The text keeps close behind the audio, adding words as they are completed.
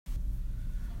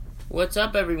What's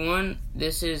up, everyone?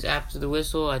 This is After the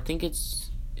Whistle. I think it's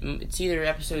either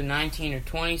episode 19 or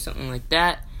 20, something like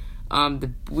that.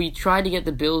 We tried to get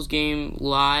the Bills game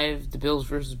live, the Bills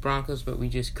versus Broncos, but we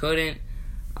just couldn't.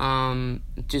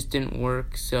 It just didn't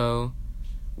work, so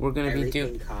we're going to be doing...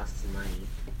 Everything costs money.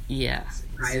 Yeah.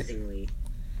 Surprisingly.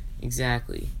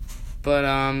 Exactly. But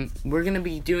we're going to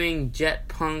be doing Jet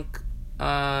Punk,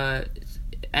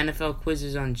 NFL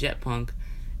quizzes on Jet Punk.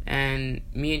 And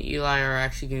me and Eli are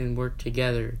actually going to work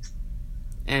together,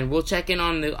 and we'll check in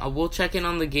on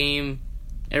the game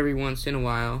every once in a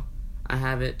while. I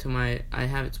have it to my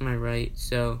right.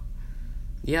 So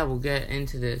yeah, we'll get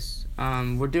into this.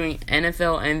 We're doing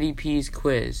NFL MVPs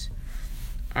quiz.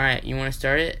 All right, you want to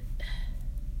start it?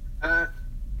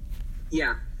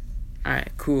 Yeah. All right,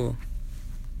 cool.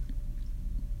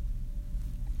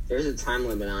 There's a time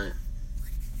limit on it.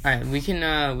 All right, we can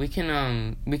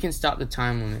stop the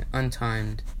time limit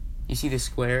untimed. You see the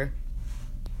square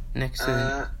next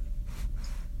to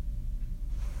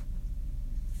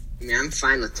I mean, I'm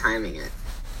fine with timing it.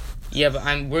 Yeah, but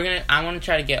I want to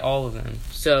try to get all of them.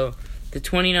 So, the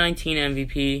 2019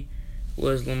 MVP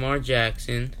was Lamar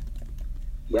Jackson.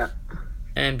 Yeah.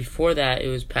 And before that, it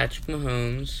was Patrick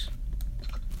Mahomes.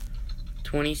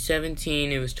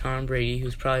 2017, it was Tom Brady,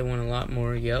 who's probably won a lot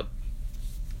more. Yep.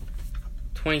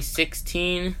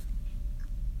 2016,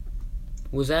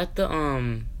 was that the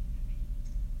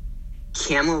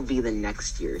Cam will be the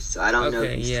next year, so I don't know.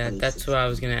 Okay, yeah, that's what I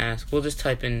was gonna ask. We'll just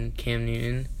type in Cam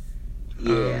Newton.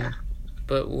 Yeah.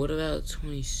 But what about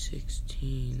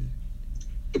 2016?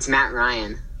 It's Matt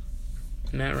Ryan.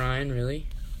 Matt Ryan, really?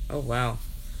 Oh, wow.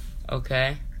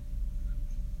 Okay.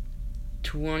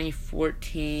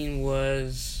 2014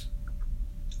 was...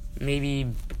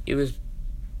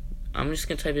 I'm just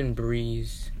going to type in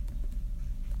Breeze.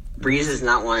 Breeze is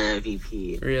not won an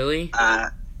MVP. Really?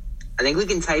 I think we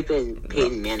can type in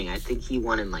Peyton Manning. I think he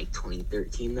won in,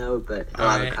 2013, though, but he'll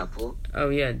have a couple. Oh,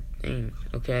 yeah. Dang.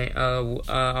 Okay.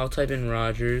 I'll type in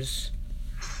Rodgers.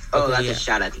 Oh, okay, that's a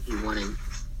shot. I think he won in...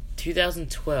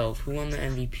 2012. Who won the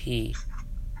MVP?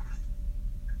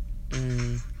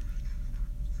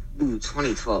 Ooh,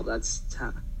 2012. That's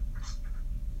tough.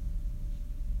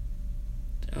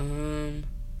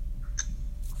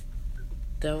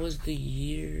 That was the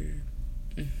year.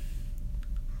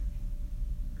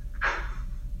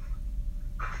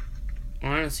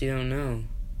 Honestly, don't know.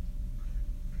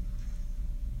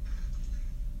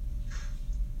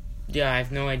 Yeah, I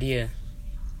have no idea.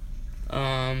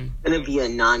 Gonna be a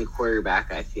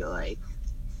non-quarterback, I feel like.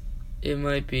 It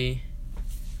might be.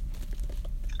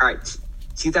 Alright,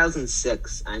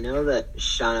 2006. I know that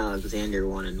Sean Alexander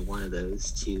won in one of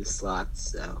those two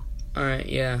slots, so... Alright,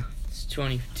 yeah. It's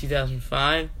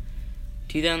 2005.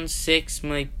 2006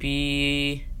 might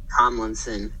be...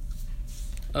 Tomlinson.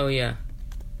 Oh, yeah.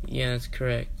 Yeah, that's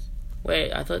correct.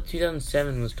 Wait, I thought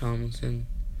 2007 was Tomlinson.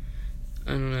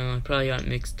 I don't know. I probably got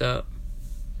mixed up.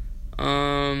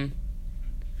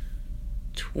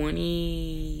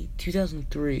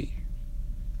 2003.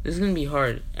 This is going to be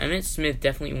hard. Emmitt Smith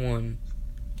definitely won.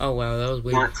 Oh, wow. That was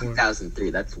way Not before.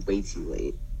 2003. That's way too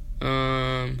late.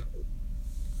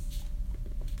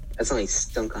 That's only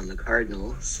stunk on the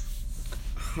Cardinals.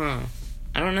 Huh.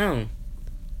 I don't know.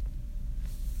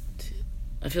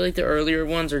 I feel like the earlier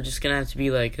ones are just going to have to be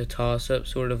like a toss-up,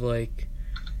 sort of like...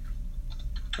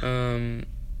 Type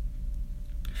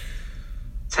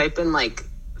in,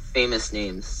 famous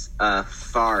names.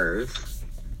 Favre.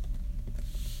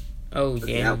 Oh,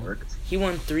 Okay, yeah. that worked. He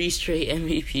won 3 straight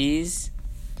MVPs.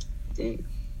 Dang.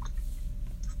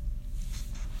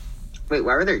 Wait,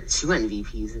 why were there 2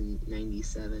 MVPs in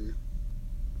 97?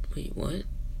 Wait, what?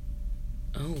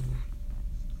 Oh.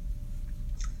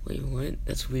 Wait, what?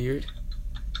 That's weird.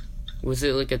 Was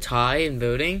it like a tie in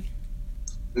voting?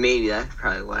 Maybe, that's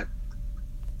probably what.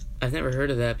 I've never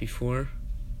heard of that before.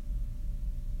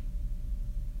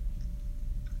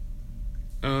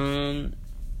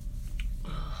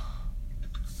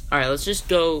 Alright, let's just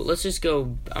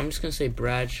go. I'm just gonna say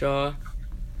Bradshaw.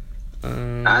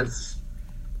 That's,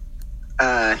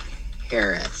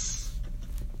 Harris.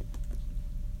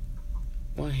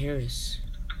 Why Harris?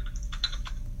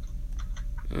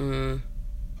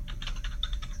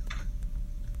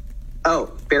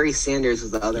 Oh, Barry Sanders was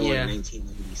the other one Yeah. in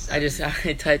 1997.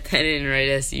 I typed that in right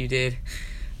as you did.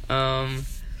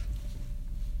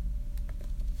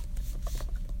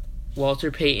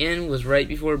 Walter Payton was right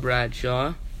before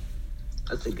Bradshaw.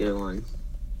 That's a good one.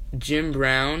 Jim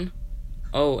Brown.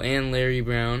 Oh, and Larry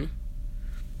Brown.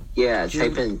 Yeah,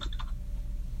 type in...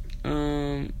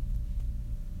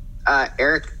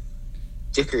 Eric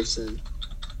Dickerson.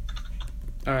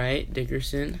 Alright,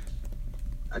 Dickerson.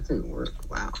 That didn't work.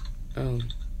 Wow. Oh.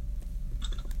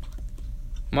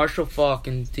 Marshall Faulk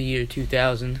in the year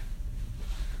 2000.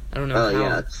 I don't know how. Oh, yeah,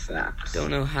 that's facts.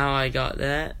 Don't know how I got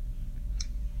that.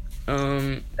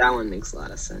 That one makes a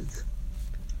lot of sense.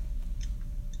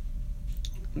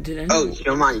 Did I? Oh,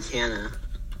 Joe Montana.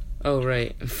 Oh,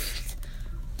 right.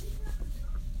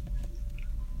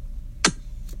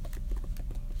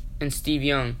 And Steve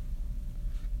Young.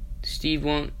 Steve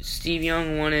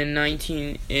Young won in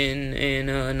 92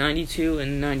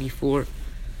 and 94.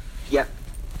 Yep.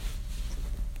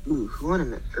 Ooh, who won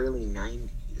in the early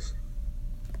 90s?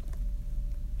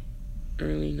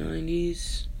 Early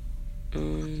 90s.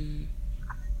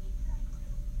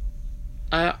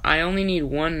 I only need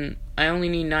one. I only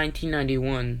need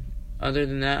 1991. Other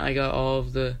than that, I got all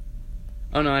of the.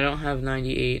 Oh no, I don't have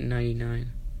 98 and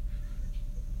 99.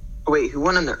 Wait, who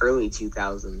won in the early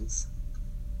 2000s?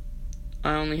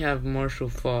 I only have Marshall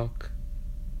Faulk.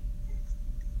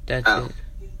 That's Oh. it.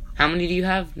 How many do you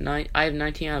have? I have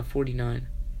 19 out of 49.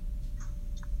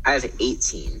 I have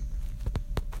 18.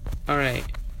 Alright.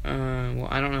 Well,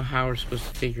 I don't know how we're supposed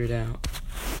to figure it out.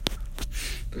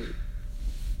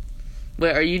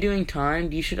 Wait, are you doing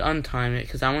timed? You should untime it,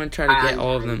 because I want to try to get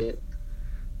all of them.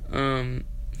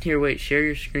 Here, wait, share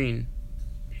your screen.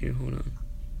 Here, hold on.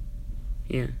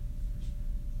 Yeah.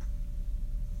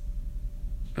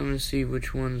 I'm gonna see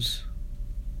which ones.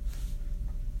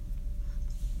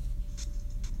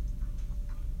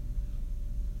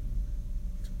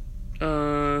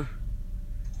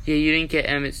 Yeah, you didn't get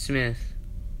Emmitt Smith.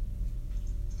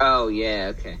 Oh,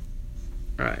 yeah, okay.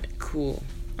 Alright, cool.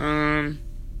 I'm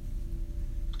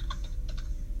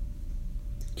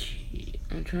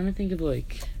trying to think of,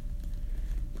 like...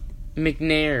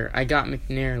 McNair. I got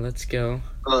McNair. Let's go.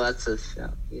 Oh, that's a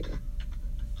shout, yeah.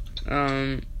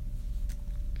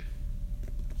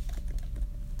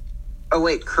 Oh,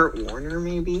 wait, Kurt Warner,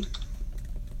 maybe?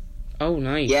 Oh,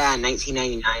 nice. Yeah,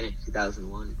 1999 and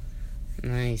 2001.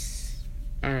 Nice.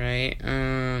 Alright,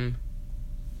 I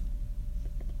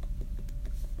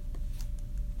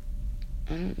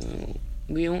don't know.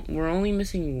 We're only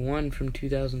missing one from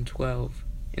 2012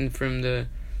 and from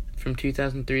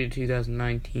 2003 to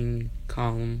 2019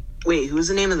 column. Wait, who was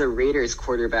the name of the Raiders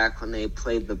quarterback when they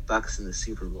played the Bucks in the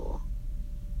Super Bowl?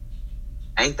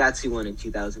 I think that's who won in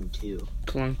 2002.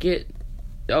 Plunkett?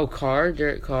 Oh,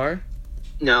 Derek Carr?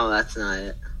 No, that's not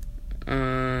it.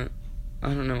 I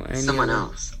don't know. Someone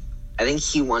else. I think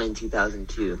he won in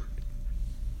 2002.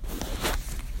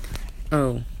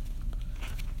 Oh.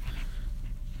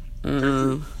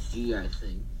 G, I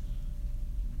think.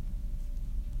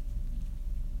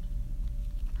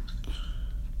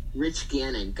 Rich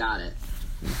Gannon, got it.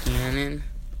 Gannon?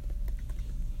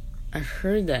 I've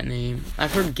heard that name.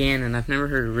 I've heard Gannon. I've never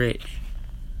heard Rich.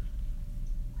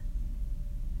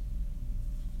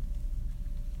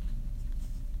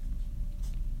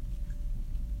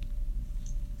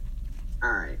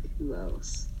 Alright, who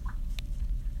else?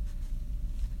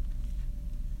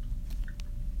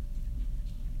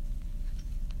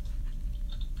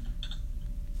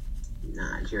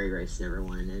 Nah, Jerry Rice never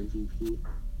won an MVP.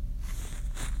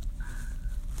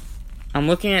 I'm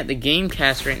looking at the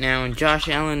Gamecast right now, and Josh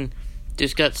Allen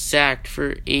just got sacked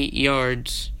for 8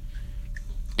 yards.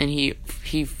 And he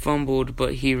fumbled,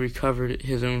 but he recovered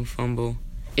his own fumble.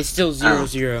 It's still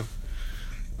 0-0.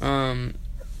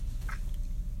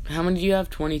 How many do you have?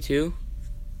 22?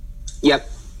 Yep.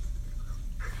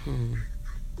 I'm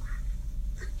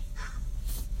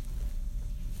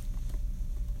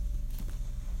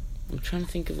trying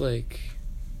to think of, like...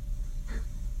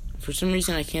 For some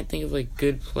reason, I can't think of, like,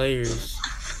 good players.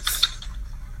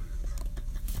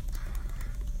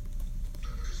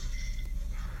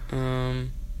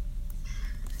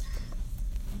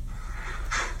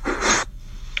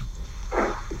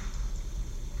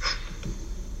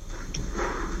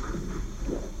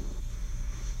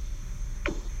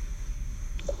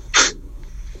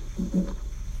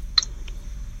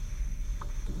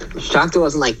 Shocked it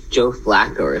wasn't like Joe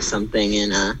Flacco or something in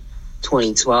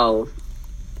 2012.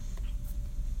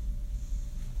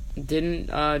 Didn't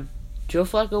Joe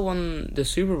Flacco won the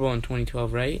Super Bowl in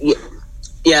 2012, right? Yeah,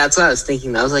 that's what I was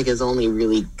thinking. That was like his only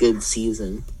really good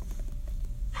season.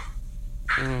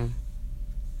 Oh.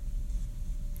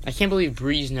 I can't believe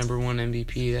Breeze never won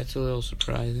MVP. That's a little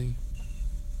surprising.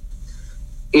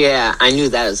 Yeah, I knew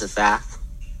that as a fact.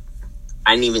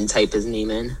 I didn't even type his name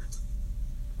in.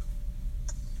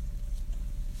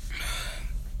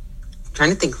 Trying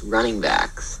to think running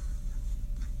backs.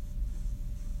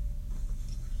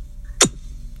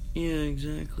 Yeah,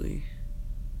 exactly.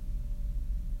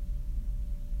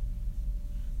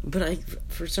 But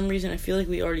for some reason, I feel like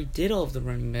we already did all of the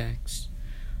running backs.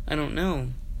 I don't know.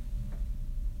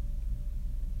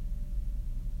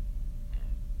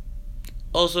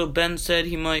 Also, Ben said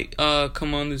he might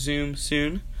come on the Zoom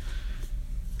soon.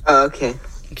 Oh, okay.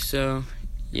 So,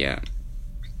 yeah.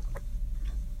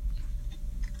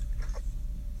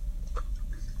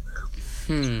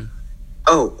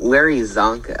 Oh, Larry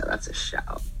Zonka. That's a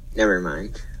shout. Never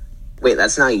mind. Wait,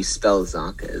 that's not how you spell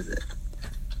Zonka, is it?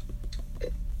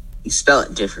 You spell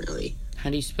it differently. How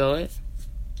do you spell it?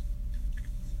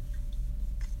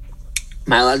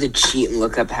 Am I allowed to cheat and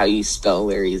look up how you spell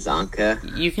Larry Zonka?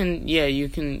 You can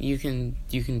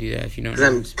do that if you don't know. Because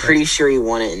I'm pretty sure he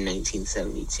won it in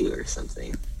 1972 or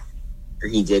something. Or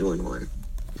he did win one.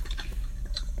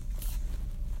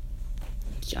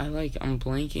 I'm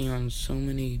blanking on so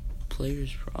many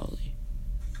players probably.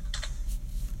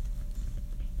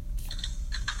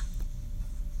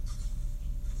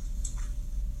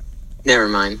 Never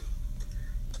mind.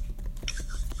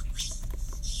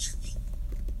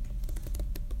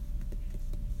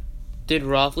 Did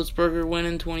Roethlisberger win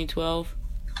in 2012?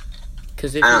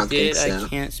 Because if I he did, so. I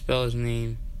can't spell his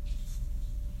name.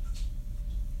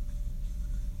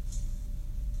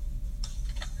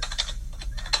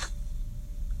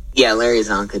 Yeah, Larry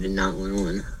Zonka did not win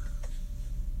one.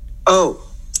 Oh!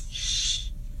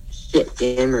 Shit,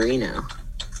 Dan Marino.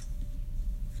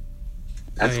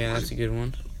 That's a good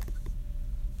one.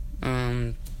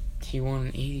 He won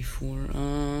in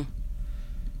 84.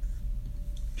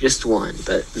 Just one,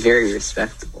 but very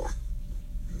respectable.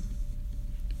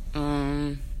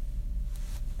 Any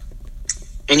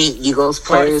Eagles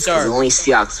players? Because the only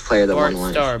Seahawks player that won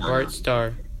one. Bart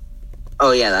Starr.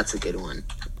 Oh yeah, that's a good one.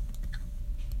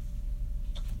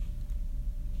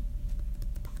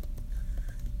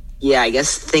 Yeah, I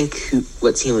guess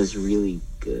what team was really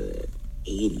good?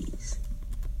 80s.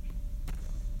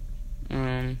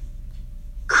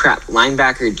 Crap,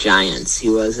 linebacker Giants.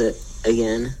 Who was it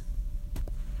again?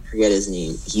 Forget his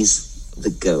name. He's the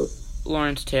GOAT.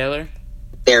 Lawrence Taylor.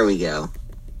 There we go.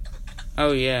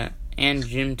 Oh yeah, and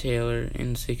Jim Taylor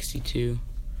in 62.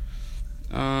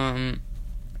 Alright,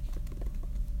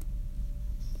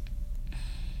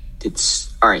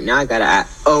 now I gotta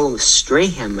ask. Oh,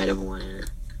 Strahan might have won it.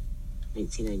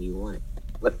 1991.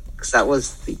 What? Because that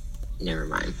was the... Never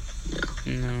mind.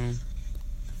 No.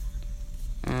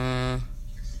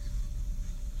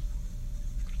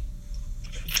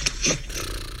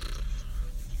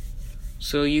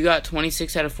 So you got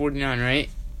 26 out of 49, right?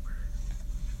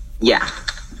 Yeah.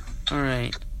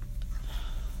 Alright.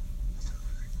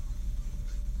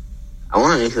 I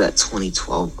want to know who that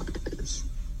 2012 one is.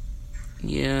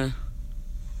 Yeah.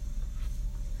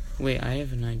 Wait, I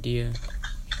have an idea.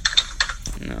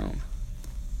 No.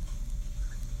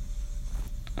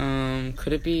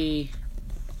 Could it be...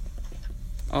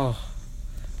 Oh.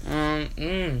 I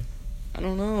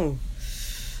don't know.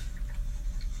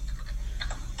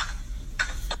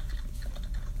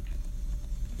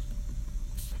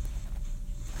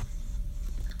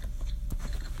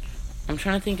 I'm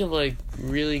trying to think of, like,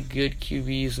 really good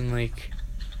QBs and, like...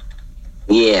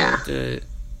 Yeah. The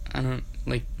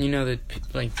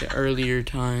earlier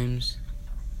times.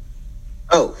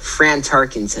 Oh, Fran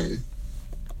Tarkenton.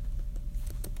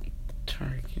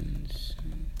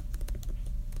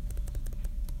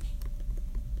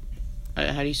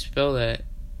 How do you spell that?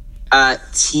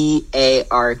 Tarkenton.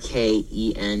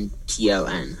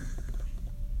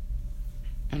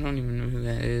 I don't even know who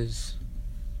that is.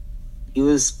 He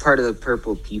was part of the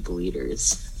Purple People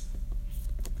Eaters.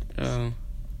 Oh.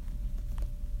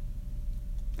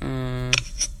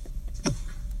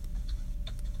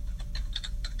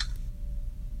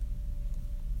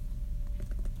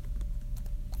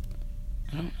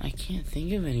 I can't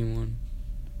think of anyone.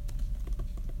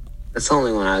 That's the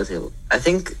only one I was able... I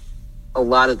think a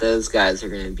lot of those guys are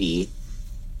going to be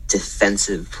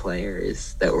defensive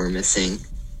players that we're missing.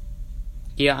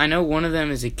 Yeah, I know one of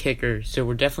them is a kicker, so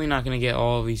we're definitely not going to get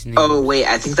all of these names. Oh, wait,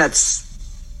 I think that's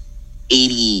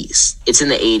 80s. It's in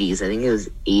the 80s. I think it was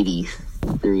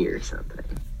 83 or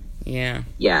something. Yeah.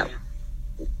 Yeah.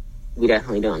 We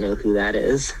definitely don't know who that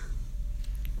is.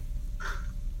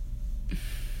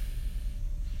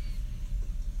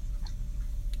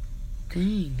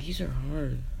 Dang, these are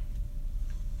hard.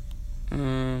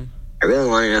 I really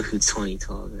want to know who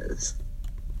 2012 is.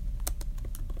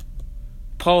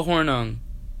 Paul Hornung.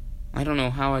 I don't know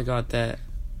how I got that.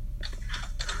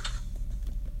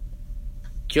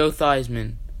 Joe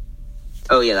Theismann.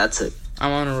 Oh, yeah, that's it.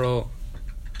 I'm on a roll.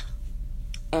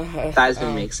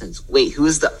 Theismann makes sense. Wait, who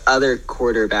was the other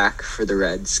quarterback for the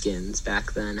Redskins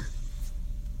back then?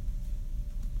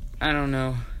 I don't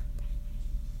know.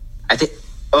 I think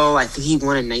he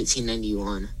won in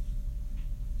 1991.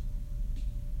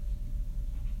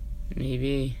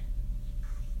 Maybe.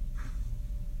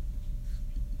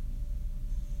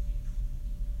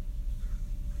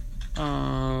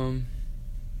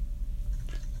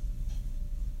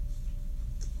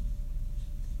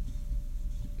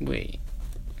 Wait.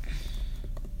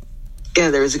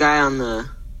 Yeah, there was a guy on the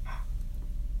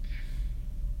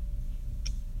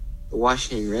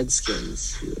Washington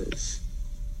Redskins who was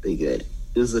pretty good.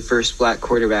 He was the first black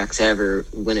quarterback to ever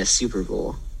win a Super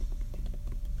Bowl.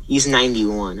 He's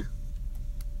 91.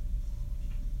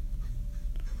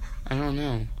 I don't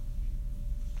know.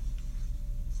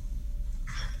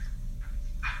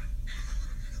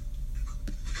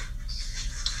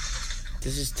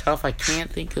 This is tough. I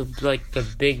can't think of, like, the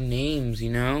big names,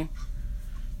 you know?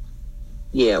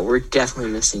 Yeah, we're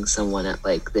definitely missing someone at,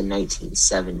 like, the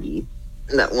 1970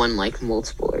 that won, like,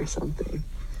 multiple or something.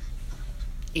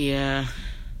 Yeah.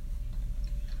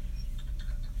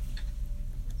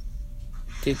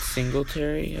 Did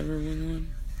Singletary ever win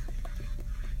one?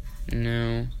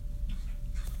 No.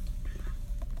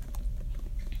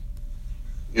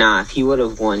 Nah, if he would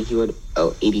have won, he would...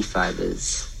 Oh, 85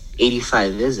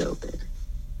 is open.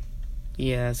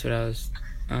 Yeah, that's what I was...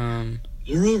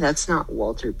 Really? That's not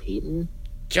Walter Payton?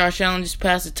 Josh Allen just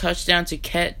passed a touchdown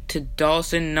to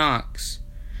Dawson Knox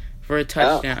for a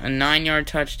touchdown, a 9-yard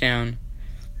touchdown.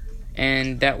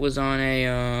 And that was on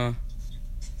a,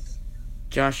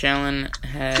 Josh Allen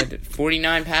had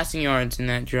 49 passing yards in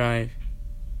that drive.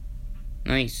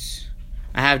 Nice.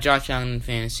 I have Josh Allen in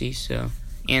fantasy, so...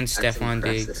 And Stephon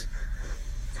Diggs.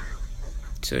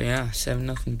 So yeah,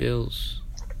 7-0 Bills.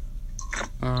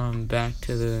 Back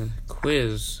to the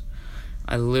quiz.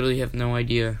 I literally have no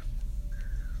idea.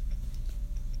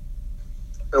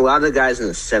 A lot of the guys in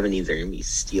the 70s are going to be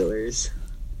Steelers.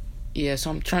 Yeah, so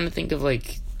I'm trying to think of,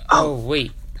 like... Oh,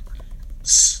 wait.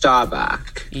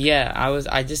 Staubach. Yeah, I was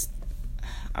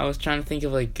trying to think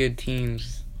of, like, good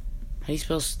teams. How do you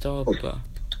spell Staubach?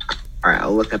 Alright,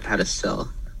 I'll look up how to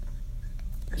spell.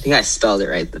 I think I spelled it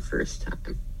right the first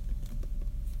time.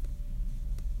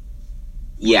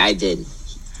 Yeah, I did.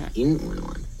 He didn't win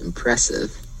one.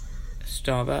 Impressive.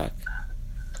 Staubach.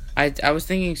 I was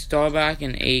thinking Staubach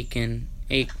and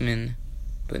Aikman,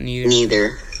 but neither.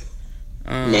 Neither.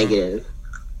 Negative.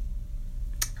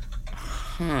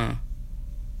 Huh.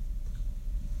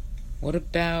 What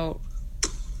about...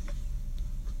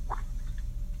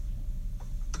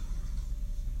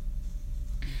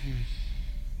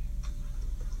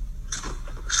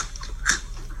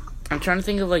 I'm trying to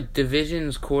think of, like,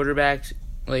 divisions, quarterbacks,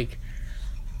 like...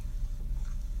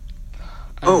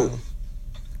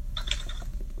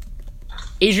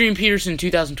 Adrian Peterson,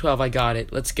 2012, I got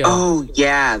it. Let's go. Oh,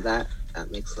 yeah, that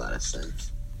makes a lot of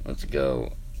sense. Let's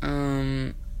go.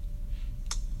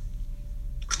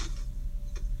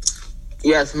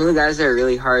 Yeah, some of the guys that are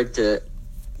really hard to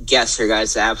guess are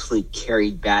guys that absolutely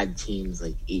carried bad teams,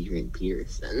 like Adrian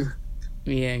Peterson.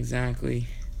 Yeah, exactly.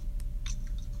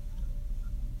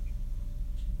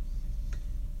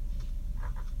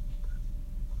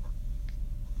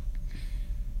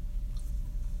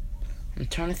 I'm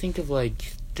trying to think of,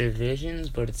 like, divisions,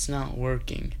 but it's not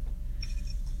working.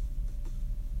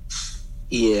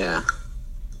 Yeah.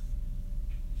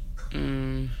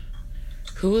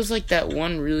 Who was, like, that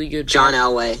one really good... John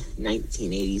Elway,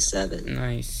 1987.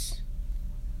 Nice.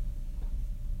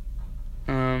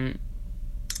 Who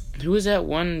was that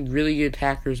one really good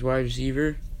Packers wide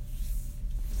receiver?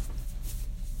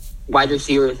 Wide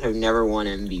receivers have never won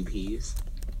MVPs.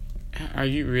 Are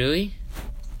you really?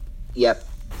 Yep.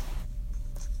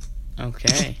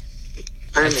 Okay.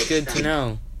 That's good to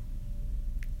know.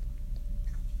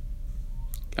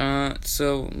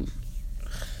 So...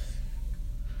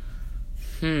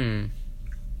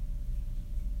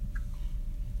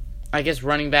 I guess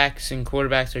running backs and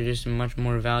quarterbacks are just a much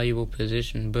more valuable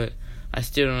position, but I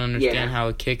still don't understand how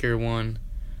a kicker won.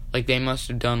 Like, they must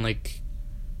have done, like...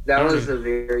 That was a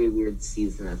very weird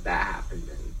season that happened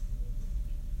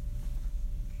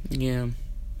in. Yeah.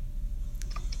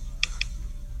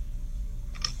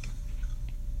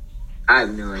 I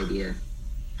have no idea.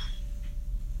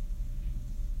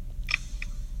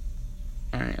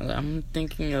 Alright, I'm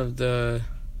thinking of the...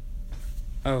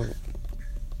 Oh,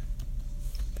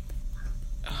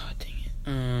 dang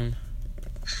it.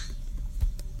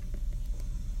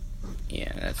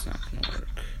 Yeah, that's not gonna work.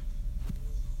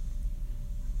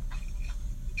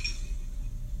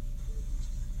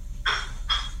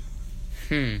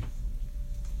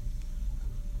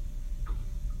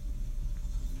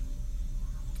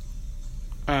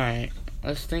 Alright,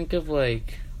 let's think of,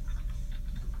 like...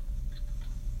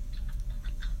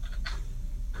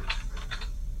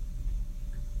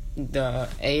 the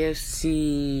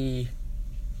AFC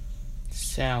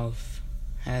South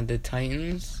had the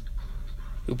Titans,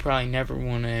 who probably never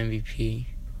won an MVP.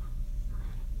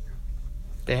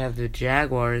 They have the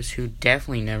Jaguars, who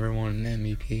definitely never won an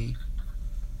MVP.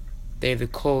 They have the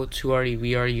Colts,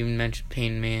 we already even mentioned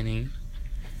Peyton Manning.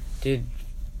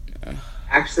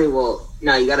 Actually, well,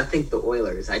 no, you gotta think the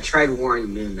Oilers. I tried Warren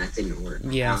Moon, that didn't work.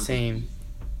 Yeah, same.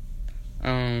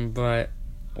 But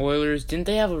Oilers, didn't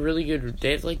they have a really good...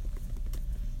 They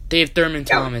have Thurman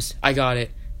Thomas. I got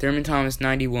it. Thurman Thomas,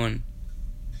 91.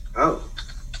 Oh.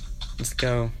 Let's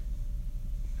go.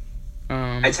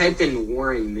 I typed in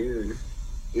Warren Moon.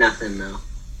 Nothing, though.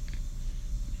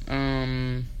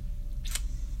 Then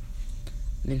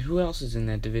who else is in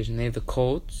that division? They have the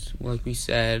Colts, like we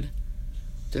said.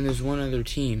 Then there's one other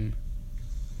team.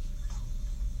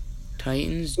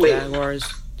 Titans, Jaguars.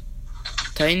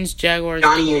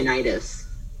 Johnny Unitas.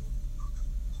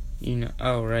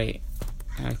 Oh, right.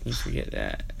 How can you forget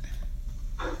that?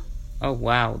 Oh,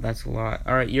 wow, that's a lot.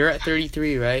 Alright, you're at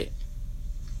 33, right?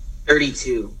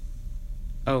 32.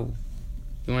 Oh.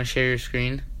 You want to share your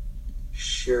screen?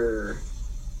 Sure.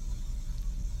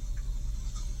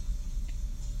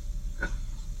 Oh,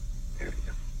 there we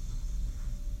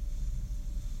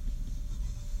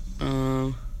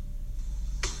go.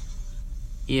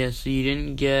 Yeah, so you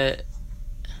didn't get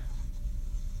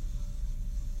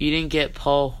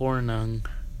Paul Hornung.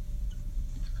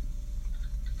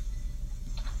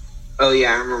 Oh,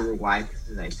 yeah, I remember why,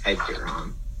 because I typed it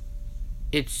wrong.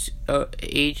 It's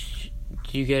H.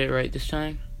 Do you get it right this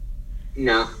time?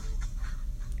 No.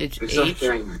 It's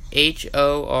Hornung.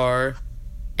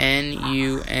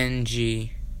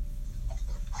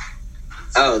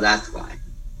 Oh, that's why.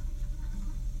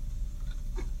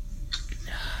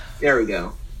 There we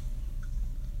go.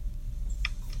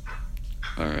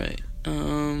 Alright.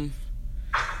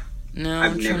 Now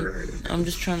I've never heard of it. I'm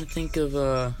just trying to think of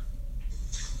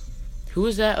who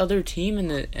was that other team in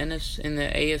the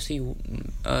AFC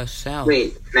South?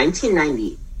 Wait,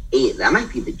 1998. That might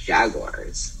be the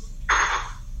Jaguars.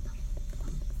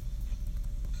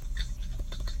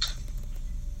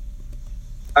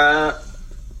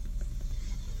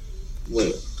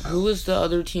 Wait. Who was the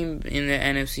other team in the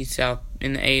NFC South,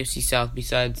 in the AFC South,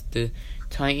 besides the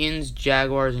Titans,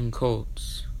 Jaguars, and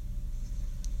Colts?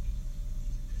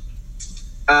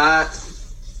 I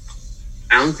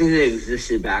don't think they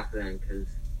existed back then because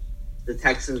the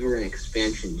Texans were an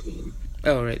expansion team.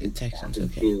 Oh, right, the Texans,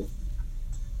 okay.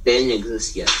 They didn't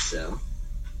exist yet, so.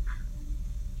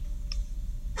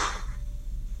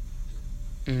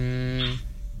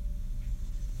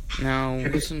 Now,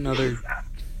 what's another...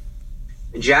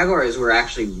 The Jaguars were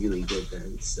actually really good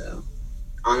then, so.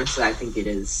 Honestly, I think it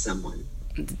is someone.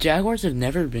 The Jaguars have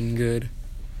never been good.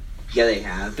 Yeah, they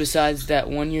have. Besides that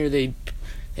one year they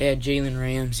had Jalen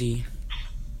Ramsey.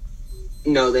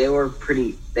 No, they were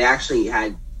pretty... They actually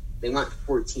had... They went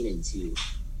 14-2 a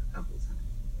couple times.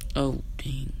 Oh,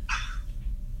 dang.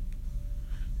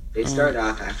 They started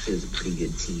off actually as a pretty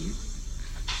good team.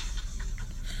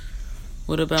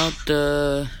 What about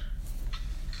the...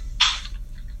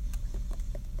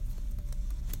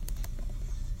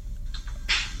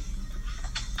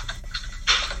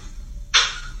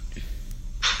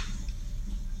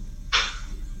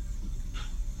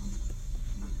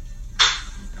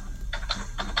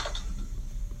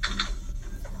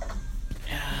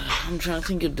 I'm trying to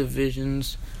think of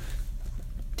divisions.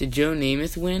 Did Joe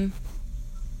Namath win?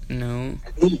 No.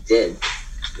 I think he did.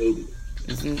 Maybe.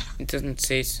 It doesn't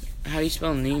say... How do you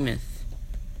spell Namath?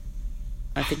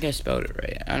 I think I spelled it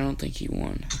right. I don't think he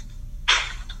won.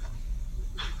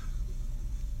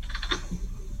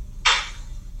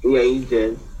 Yeah, he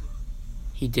did.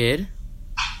 He did?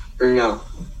 Or no.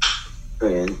 Oh,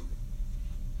 yeah.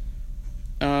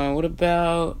 What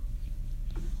about...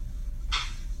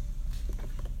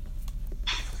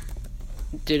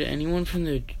 Did anyone from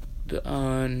the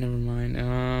never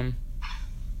mind.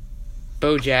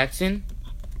 Bo Jackson?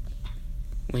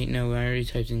 Wait, no, I already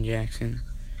typed in Jackson.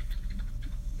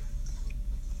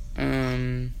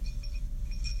 Oh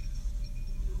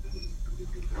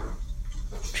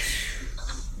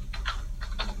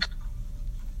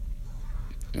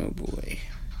boy.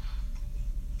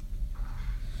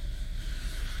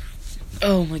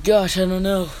 Oh my gosh, I don't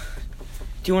know.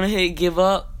 Do you want to hit give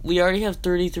up? We already have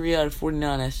 33 out of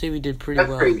 49. I say we did pretty well.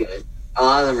 That's pretty good. A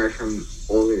lot of them are from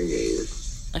older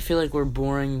days. I feel like we're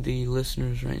boring the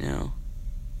listeners right now.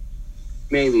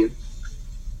 Maybe.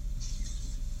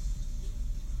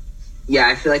 Yeah,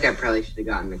 I feel like I probably should have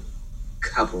gotten a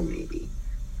couple, maybe.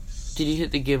 Did you hit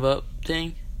the give up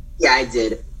thing? Yeah, I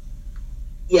did.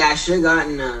 Yeah, I should have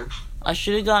gotten I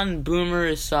should have gotten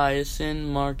Boomer Esiason,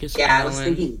 Marcus Allen. Yeah, I was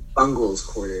thinking Bungles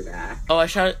quarterback. Oh, I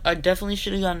definitely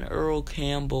should have gotten Earl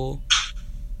Campbell.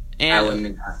 And, I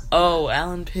wouldn't have gotten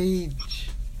Alan Page.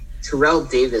 Terrell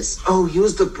Davis. Oh, he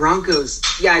was the Broncos.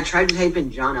 Yeah, I tried to type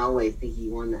in John Elway, thinking he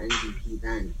won the MVP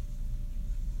then.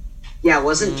 Yeah,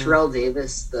 wasn't Terrell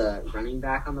Davis the running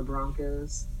back on the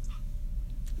Broncos?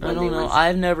 I don't know.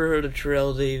 I've never heard of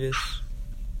Terrell Davis.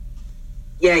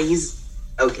 Yeah, he's...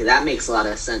 Okay, that makes a lot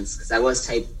of sense, because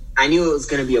I knew it was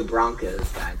going to be a Broncos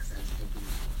guy, because I was thinking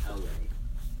Elway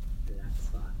for that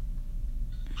spot.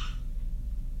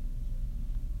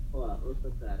 Hold on, let's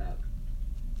look that up.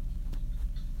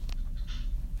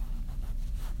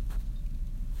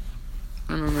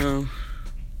 I don't know.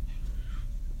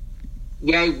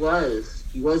 Yeah, he was.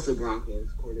 He was the Broncos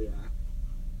quarterback.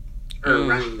 Or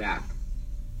running back.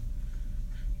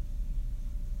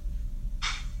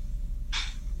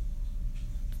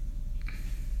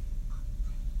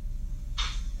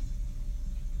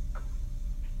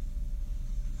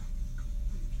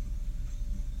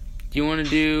 Do you want to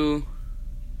do...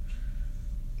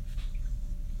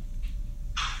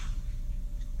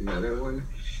 Another one?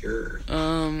 Sure.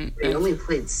 They only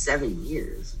played 7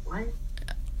 years. What?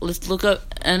 Let's look up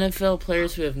NFL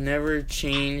players who have never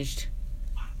changed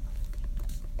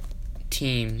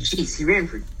teams. Jeez, he ran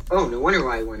for... Oh, no wonder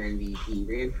why he won MVP. He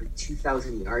ran for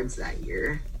 2,000 yards that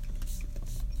year.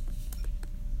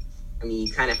 I mean,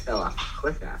 he kind of fell off a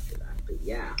cliff after that, but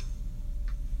yeah.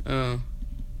 Oh.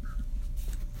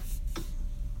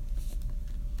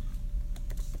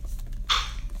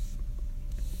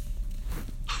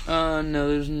 No,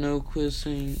 there's no quiz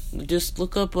thing. Just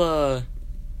look up,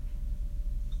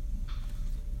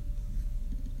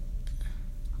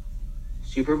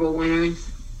 Super Bowl winners?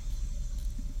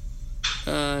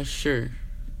 Sure.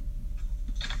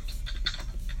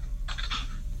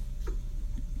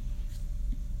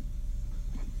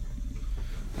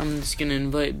 I'm just gonna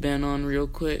invite Ben on real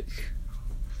quick.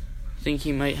 I think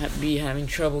he might be having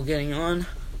trouble getting on.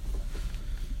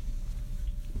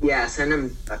 Yeah, send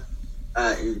him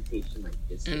invitation like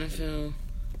this. NFL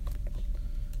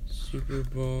Super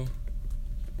Bowl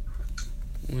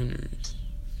winners.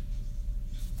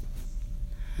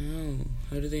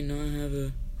 How do they not have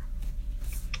a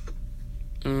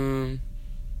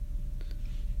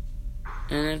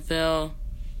NFL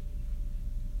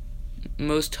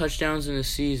most touchdowns in a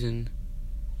season?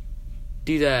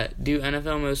 Do that. Do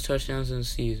NFL most touchdowns in a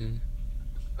season.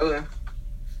 Okay.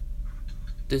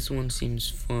 This one seems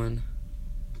fun.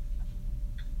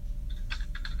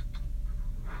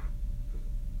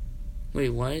 Wait,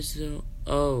 why is the...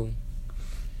 Oh.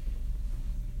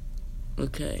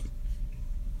 Okay.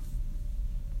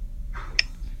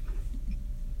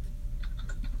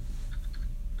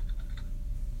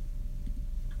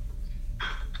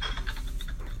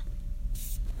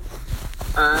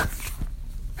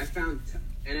 I found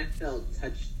NFL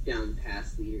touchdown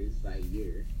pass leaders by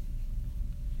year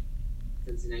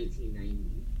since 1990.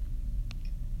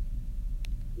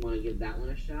 You want to give that one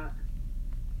a shot?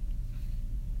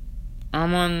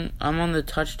 I'm on the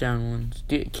touchdown ones.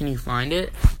 Can you find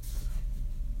it?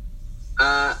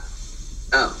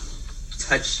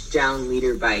 Touchdown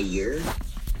leader by year.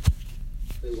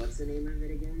 Wait, what's the name of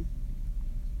it again?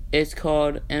 It's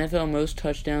called NFL most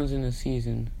touchdowns in a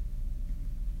season.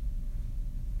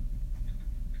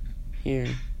 Here.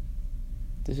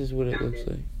 This is what it looks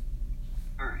like.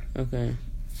 Alright. Okay.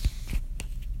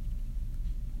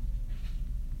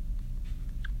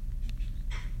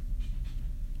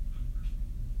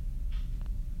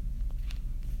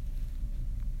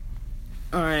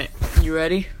 Alright, you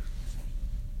ready?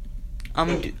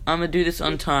 I'm gonna do this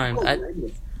on time.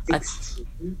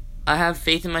 I have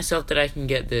faith in myself that I can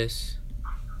get this.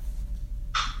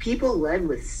 People led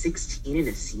with 16 in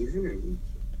a season? Are you...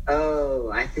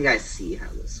 Oh, I think I see how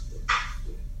this works.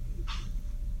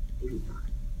 Maybe not.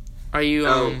 Are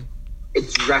you,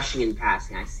 It's rushing and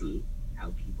passing. I see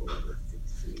how people led with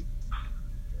 16.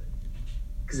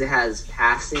 Because it has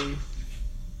passing,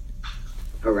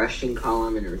 a rushing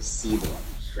column, and a receiving,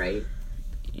 right?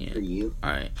 Yeah. For you.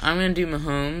 Alright, I'm gonna do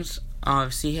Mahomes.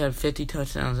 Obviously, he had 50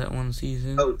 touchdowns at one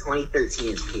season. Oh,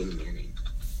 2013 is Peyton Manning.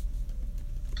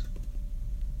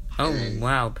 Oh,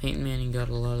 wow. Peyton Manning got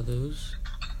a lot of those.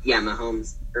 Yeah,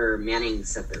 Manning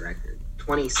set the record.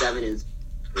 27 is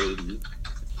Brady.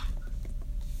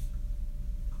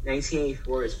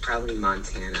 1984 is probably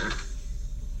Montana.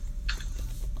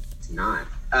 It's not.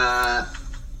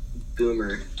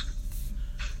 Boomer.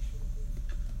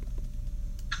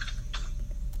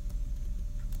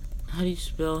 How do you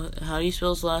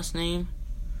spell his last name?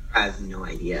 I have no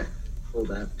idea. Hold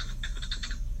up.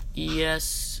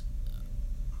 Yes.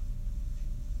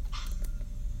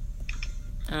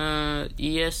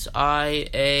 ESIA.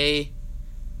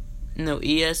 No,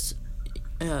 ES.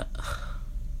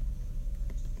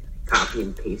 Copy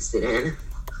and paste it in.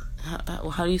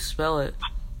 How do you spell it?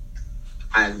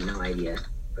 I have no idea,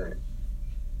 but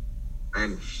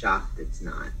I'm shocked it's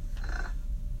not.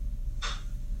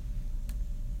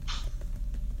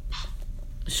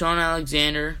 Sean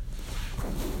Alexander.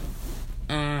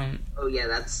 Oh yeah,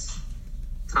 that's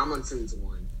Tomlinson's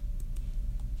one.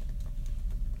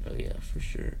 Oh yeah, for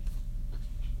sure.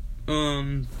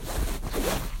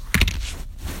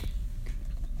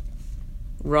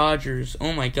 Rodgers.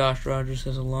 Oh my gosh, Rodgers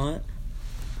has a lot.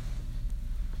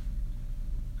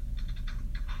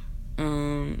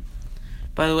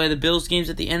 By the way, the Bills game's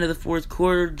at the end of the fourth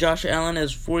quarter. Josh Allen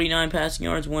has 49 passing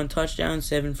yards, 1 touchdown,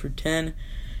 7 for 10.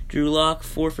 Drew Lock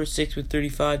 4 for 6 with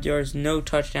 35 yards, no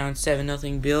touchdowns,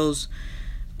 7-0 Bills.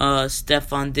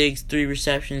 Stephon Diggs 3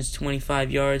 receptions,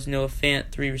 25 yards. Noah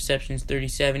Fant 3 receptions,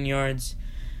 37 yards.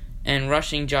 And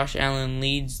rushing, Josh Allen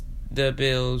leads the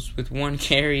Bills with 1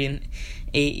 carry and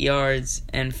 8 yards,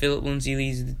 and Phillip Lindsay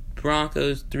leads the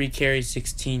Broncos 3 carries,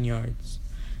 16 yards.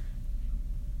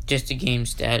 Just a game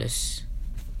status.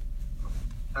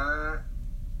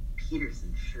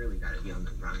 Peterson surely got to be on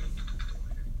the running.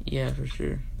 Yeah, for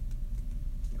sure.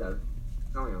 He's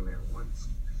only on there once.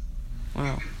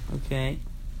 Wow. Okay.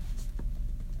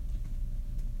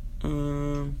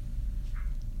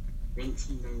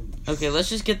 1990. Okay, let's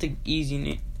just get the easy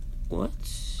name. What?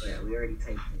 Oh, yeah, we already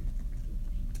typed in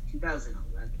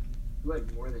 2011. Who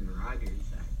had more than Rodgers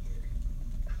that year?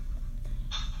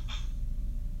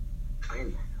 I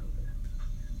didn't know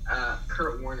that.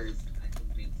 Kurt Warner's, I think,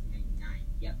 1999.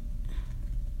 Yep.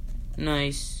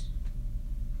 Nice.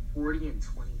 40 in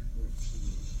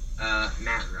 2014.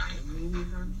 Matt Ryan maybe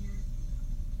is on here?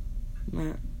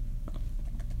 Matt.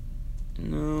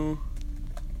 No.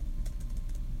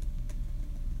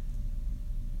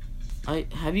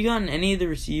 Have you gotten any of the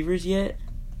receivers yet?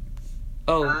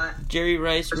 Oh, Jerry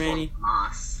Rice, Randy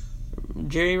Moss.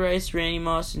 Jerry Rice, Randy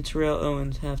Moss, and Terrell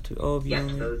Owens have to all be on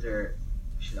there. Those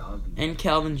should all be. And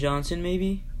Calvin Johnson,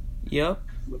 maybe? Yep.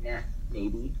 Yeah,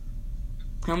 maybe.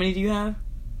 How many do you have?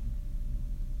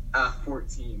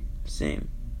 14. Same.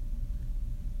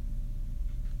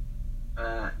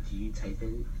 Do you type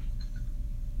in?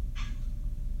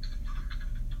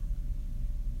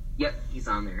 Yep, he's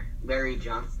on there. Larry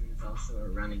Johnson is also a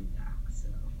running back, so.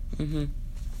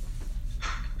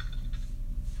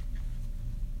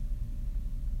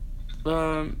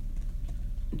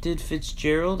 Did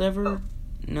Fitzgerald ever? Oh.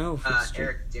 No, Fitzgerald.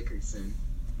 Eric Dickerson.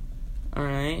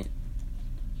 Alright.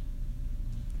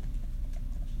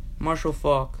 Marshall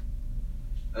Faulk.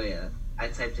 Oh yeah, I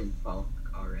typed in Falk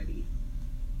already.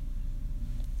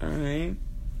 Alright.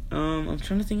 I'm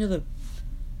trying to think of the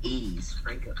 80s.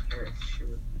 Franco Harris sure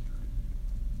would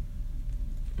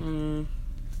be fun.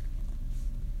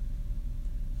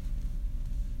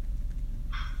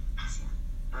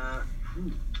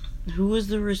 Who was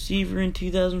the receiver in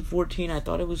 2014? I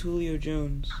thought it was Julio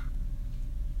Jones.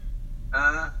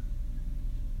 I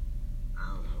don't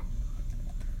know.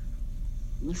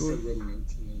 He was so good in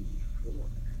 1984.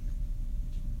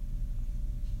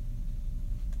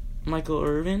 Michael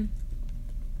Irvin?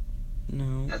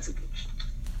 No. That's a good shot.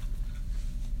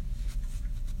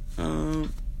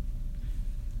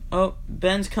 Oh,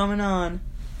 Ben's coming on.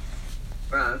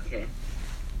 Oh, okay.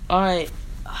 Alright.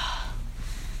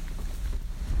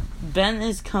 Ben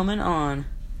is coming on.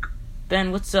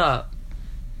 Ben, what's up?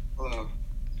 Hello.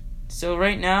 So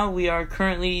right now we are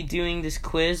currently doing this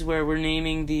quiz where we're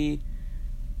naming the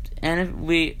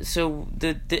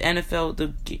NFL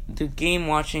the game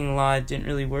watching live didn't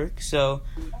really work, so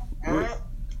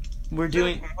we're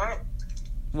doing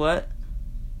what?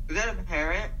 Is that a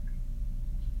parrot?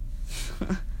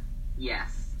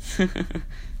 Yes.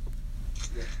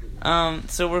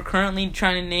 So we're currently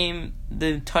trying to name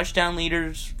the touchdown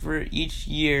leaders for each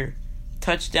year.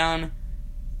 Touchdown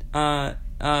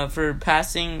for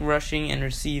passing, rushing, and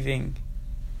receiving.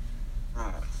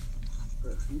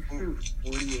 Who threw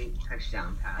 48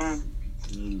 touchdown passes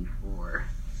in 1984?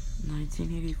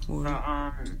 1984.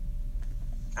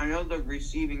 I know the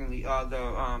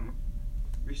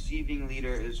receiving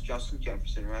leader is Justin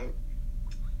Jefferson, right?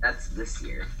 That's this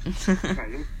year.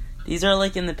 These are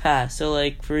like in the past. So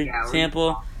like for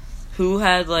example, who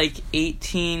had like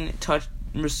 18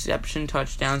 reception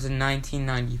touchdowns in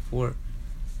 1994?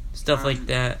 Stuff like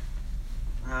that.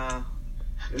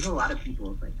 There's a lot of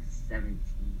people with like 17.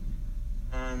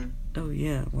 Oh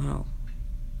yeah! Wow.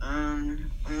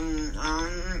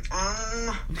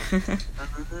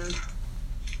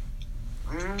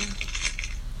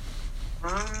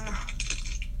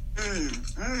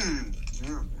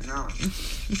 No, no.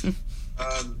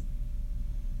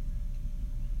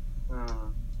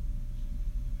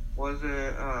 Was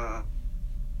it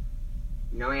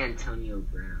No Antonio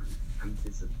Brown. I'm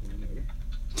disappointed.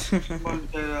 was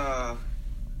it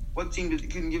what team did?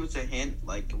 Can you give us a hint?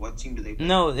 Like what team do they play?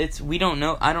 No, we don't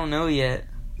know. I don't know yet.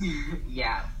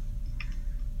 Yeah.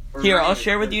 Or Here, Ryan I'll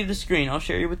share with Cook. you the screen. I'll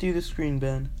share with you the screen,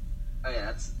 Ben. Oh yeah,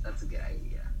 that's a good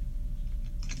idea.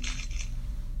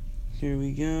 Here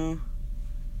we go.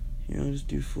 Here, I'll just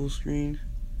do full screen.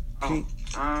 Okay.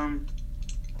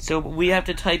 So we have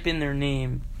to type in their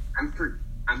name. I'm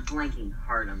blanking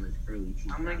hard on this early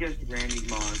 2000s. I'm gonna guess Randy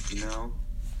Moss. You know,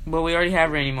 Well, we already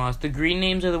have Randy Moss. The green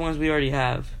names are the ones we already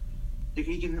have.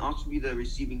 he can also be the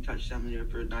receiving touchdown leader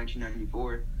for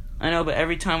 1994. I know, but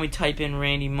every time we type in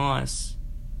Randy Moss,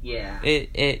 Yeah.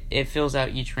 it fills out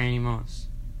each Randy Moss.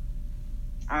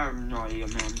 I have no idea,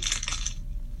 man.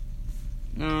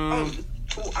 Um,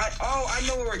 Cool. I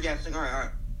know what we're guessing. All right.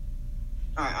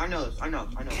 I know this. I know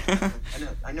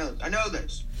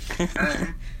this. All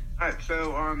right.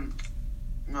 So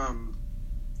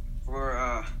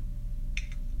for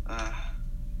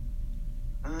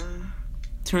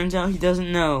turns out he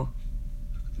doesn't know.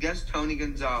 guess Tony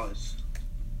Gonzalez.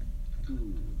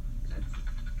 Ooh,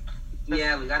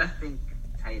 yeah, we gotta think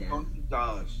tight Tony end.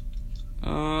 Gonzalez.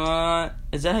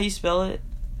 Is that how you spell it?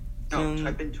 No,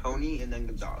 type in Tony and then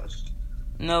Gonzalez.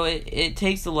 No, it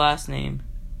takes the last name.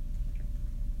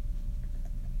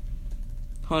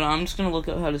 Hold on, I'm just gonna look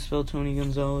up how to spell Tony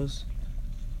Gonzalez.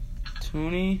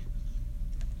 Tony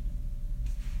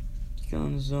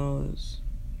Gonzalez.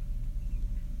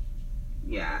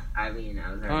 Yeah, I mean,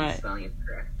 I was already Alright. spelling it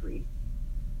correctly.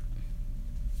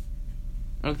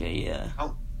 Okay, yeah.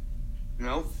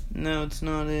 Nope. No, it's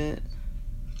not it.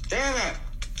 Damn it!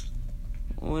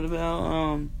 What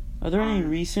about, are there any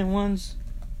recent ones?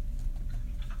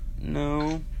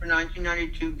 No. For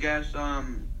 1992, guess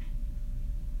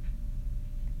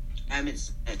Emmett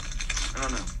Smith. I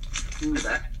don't know. Ooh,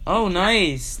 that Oh,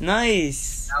 nice.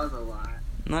 Nice. was a lot.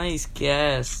 Nice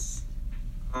guess.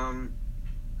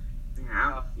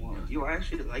 Yeah, Yo, I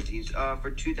actually like these. For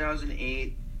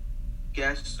 2008,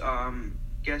 guess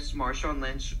Marshawn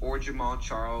Lynch or Jamal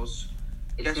Charles.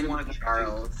 it's Guess gonna one be of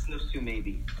Charles. those two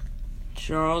maybe.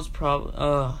 Charles probably,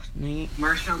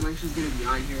 Marshawn Lynch is gonna be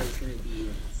on here. It's gonna be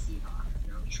the Seahawks.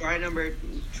 You know?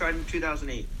 Try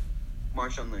 2008.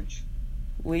 Marshawn Lynch.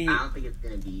 we, I don't think it's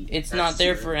gonna be. it's that's not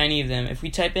there true. for any of them. If we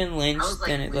type in Lynch, I was like,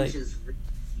 then it Lynch's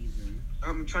season.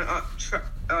 Try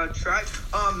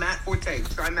Matt Forte.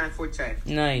 Try Matt Forte.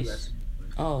 nice.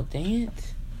 Oh, dang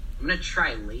it. I'm gonna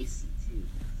try Lacey too.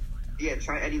 Yeah,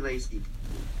 try Eddie Lacy.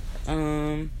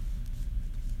 Dang,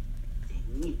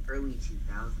 we need early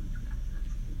 2000s.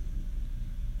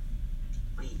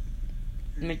 Wait.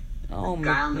 Oh,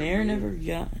 Guy on the McNair blue. never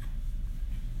got.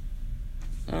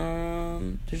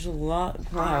 There's a lot.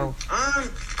 Wow.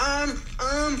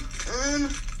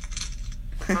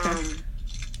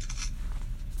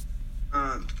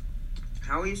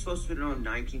 How are you supposed to know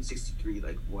 1963?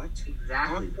 Like what?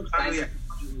 Exactly. How much Guys more are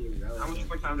fucking irrelevant. How much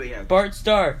more time do we have? Bart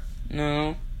Starr.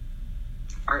 No.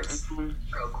 Arts. Bro,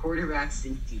 quarterbacks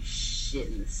didn't do shit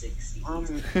in the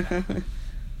 60s.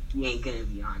 He ain't gonna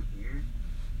be on here.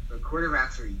 But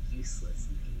quarterbacks were useless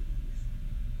in the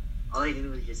 80s. All they did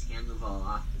was just hand the ball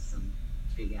off to some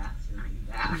big ass running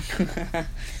back.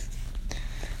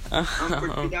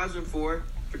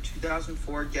 For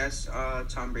 2004, guess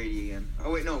Tom Brady again.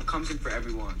 Oh wait, no, it comes in for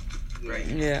everyone. Right.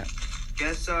 Yeah.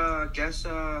 Guess Oh,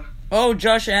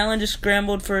 Josh Allen just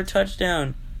scrambled for a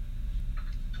touchdown.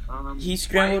 He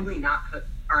scrambled. Why did we not put?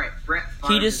 All right, Brett.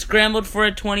 Favre He just is- scrambled for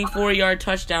a 24-yard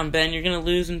touchdown, Ben. You're going to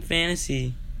lose in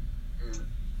fantasy.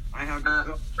 I have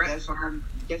Brett Favre.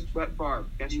 guess Brett Favre.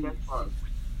 Guess Brett Favre.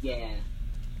 Yeah.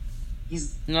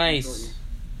 He's Nice.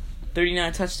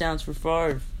 39 touchdowns for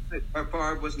Favre. Brett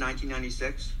Favre was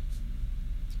 1996.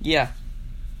 Yeah.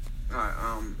 All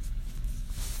right.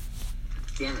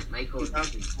 Damn it, Michael.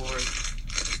 2004.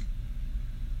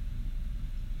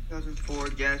 2004.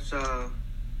 Guess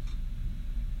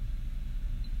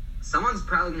Someone's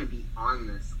probably gonna be on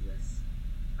this list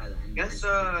by the end.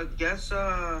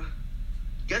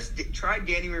 Try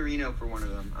Danny Marino for one of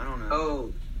them. I don't know.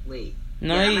 Oh wait. Yeah,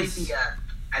 that might Nice. be,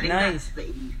 I think Nice. that's the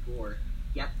 84.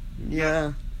 Yep.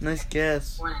 Yeah. Nice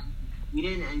guess. We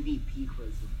did an MVP quiz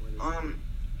before this.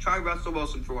 Try Russell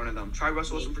Wilson for one of them. Try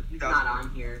Russell Wilson for He's 2000. not on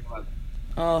here.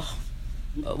 Oh.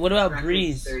 What about Record's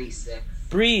Breeze? 36.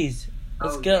 Breeze.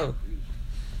 Let's go.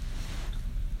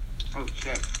 Oh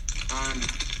shit.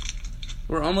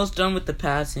 We're almost done with the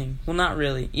passing. Well, not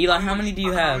really. Eli, how many do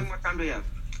you How have? many more time do we have?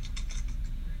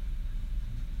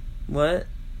 What?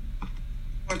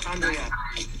 What time do we have?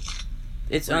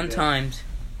 It's Okay. untimed.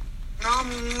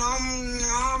 Nom, nom,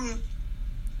 nom.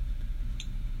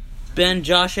 Ben,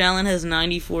 Josh Allen has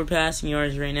 94 passing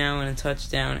yards right now and a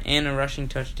touchdown and a rushing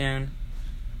touchdown.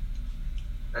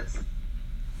 That's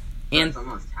And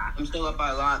almost half. I'm still up by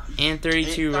a lot. and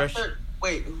 32 rush.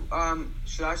 Wait,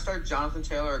 should I start Jonathan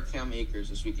Taylor or Cam Akers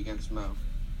this week against Mo?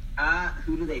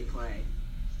 Who do they play?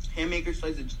 Cam Akers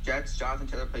plays the Jets. Jonathan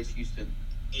Taylor plays Houston.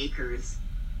 Akers.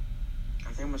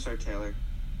 I think I'm gonna start Taylor.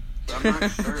 But I'm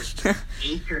not sure.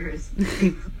 Akers.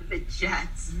 The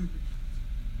Jets.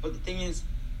 But the thing is,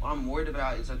 what I'm worried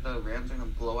about is that the Rams are gonna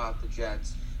blow out the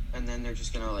Jets, and then they're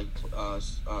just gonna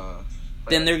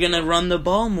Then they're gonna run the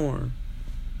ball more.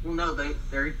 Well, no,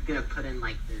 they're gonna put in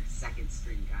like their second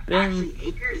string guy. Ben, Actually,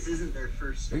 Akers isn't their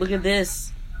first string. Look at guy.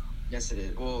 this. Yes, it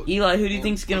is. Well, Eli, who do you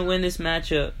think's gonna win this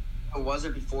matchup? it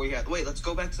wasn't before he had. Wait, let's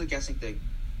go back to the guessing thing.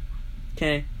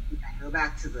 Okay. Yeah, go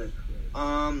back to the.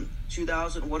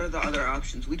 2000. What are the other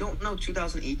options? We don't know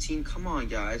 2018. Come on,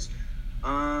 guys.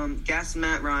 Guess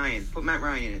Matt Ryan. Put Matt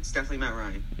Ryan in it. It's definitely Matt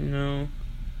Ryan. No.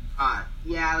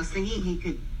 Yeah, I was thinking he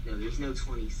could. No, there's no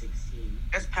 2016.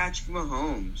 Guess Patrick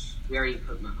Mahomes. We already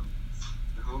put Mahomes.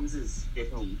 Mahomes is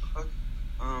 50.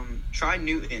 Try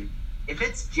Newton. If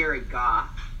it's Jared Goff,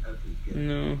 okay, good.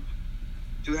 No.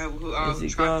 Do we have who? Is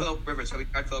it Try Goff? Phillip Rivers. Have we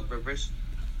tried Phillip Rivers?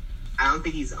 I don't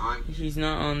think he's on. He's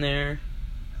not on there.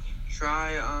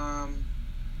 Try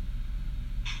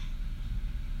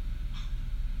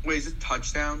Wait, is it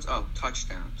touchdowns? Oh,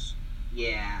 touchdowns.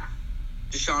 Yeah.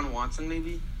 Deshaun Watson,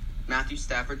 maybe. Matthew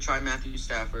Stafford. Try Matthew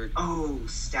Stafford. Oh,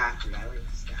 Stafford. I like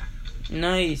Stafford.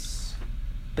 Nice.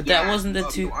 But Yeah, that wasn't the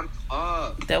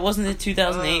That wasn't the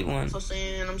 2008 one. I'm so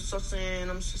saying.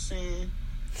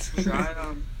 Try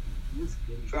He's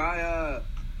good. Try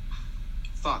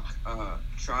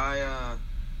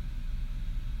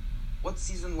what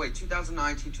season? Wait,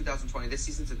 2019, 2020. This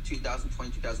season's a 2020,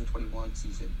 2021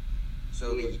 season.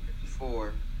 So the year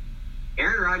before.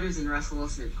 Aaron Rodgers and Russell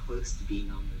Wilson are close to being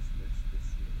on this list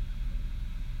this year.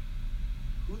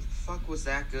 Who the fuck was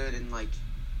that good in like?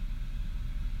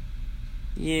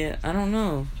 Yeah, I don't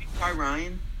know. Try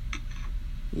Ryan.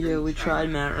 Yeah, we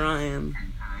tried Matt Ryan.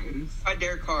 10 times. Try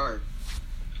Derek Carr.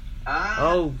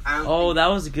 Oh, that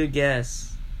was a good guess.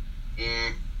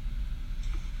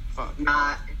 Fuck.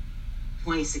 Not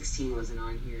 2016 wasn't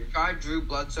on here. Try Drew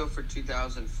Bledsoe for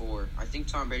 2004. I think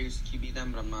Tom Brady was the QB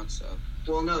then, but I'm not so.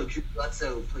 Well, no, Drew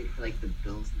Bledsoe played for like the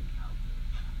Bills and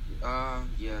the Cowboys.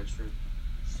 Yeah, true.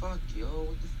 Fuck, yo,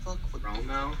 what the fuck?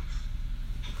 Romo.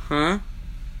 Huh?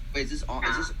 Wait, is this on?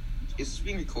 Is this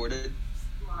being recorded?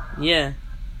 Yeah.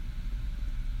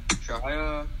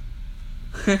 Try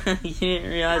You didn't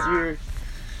realize we were.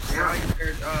 try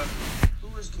who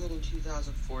was good in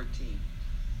 2014?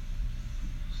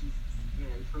 Man,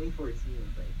 2014 was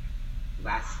like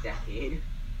last decade.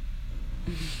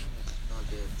 Not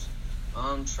good.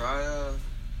 Try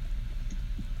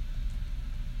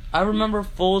I remember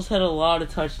Foles had a lot of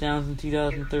touchdowns in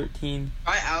 2013.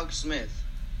 try Alex Smith.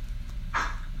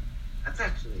 That's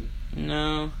actually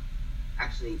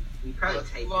we probably Let's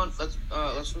typed move on.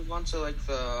 Let's move on to like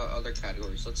the other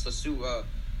categories. Let's do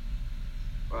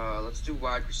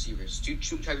wide receivers.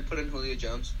 Have you put in Julio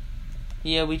Jones?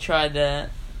 Yeah, we tried that.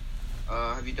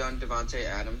 Have you done Devontae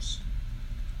Adams?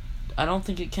 I don't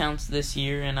think it counts this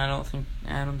year, and I don't think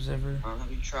Adams ever. Have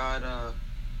you tried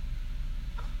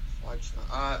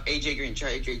AJ Green?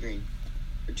 Try AJ Green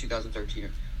for 2013.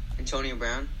 Antonio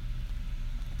Brown.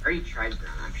 I already tried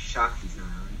Brown. I'm shocked he's not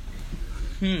on.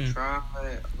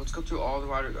 Let's go through all the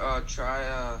wide.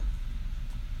 Try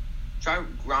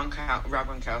Rob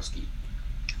Gronkowski.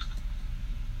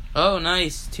 Oh,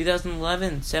 nice.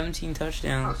 2011, 17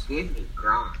 touchdowns. Oh, gave me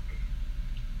Gronk.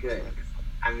 Good.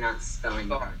 I'm not spelling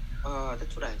it out.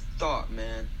 That's what I thought,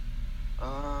 man.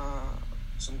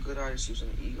 Some good wide receivers on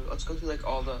the Eagles. Let's go through like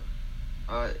all the.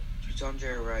 John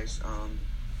Jerry Rice.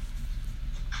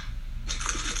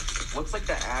 What's like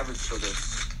the average for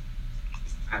this?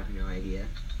 I have no idea.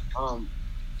 How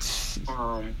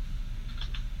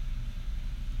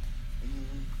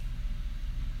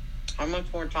much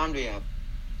more time do we have?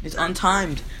 It's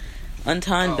untimed.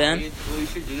 Untimed, Ben. We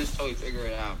should do this till we figure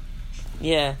it out.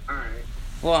 Yeah. Alright.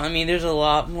 Well, I mean, there's a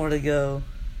lot more to go.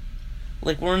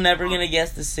 Like, we're never going to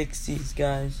guess the 60s,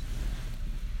 guys.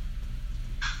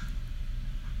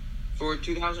 For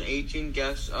 2018,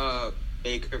 guess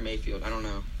Baker Mayfield. I don't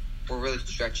know. We're really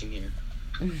stretching here.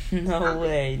 No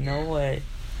way.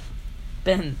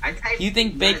 Ben, you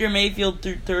think Baker Mayfield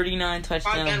threw 39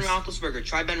 touchdowns? Try Ben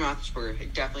Roethlisberger.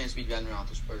 It definitely has to be Ben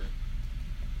Roethlisberger.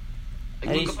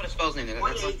 Like, look up how to spell his name.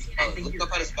 Look up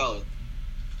how to spell it.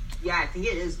 Yeah, I think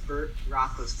it is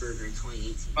Roethlisberger in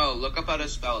 2018. Oh, look up how to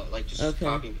spell it. Like, just Okay.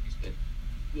 copy and paste it.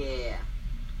 Yeah.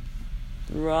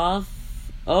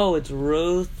 Oh, it's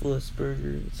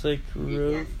Roethlisberger. It's like Yeah,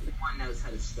 everyone knows how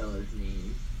to spell his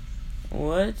name.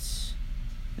 What?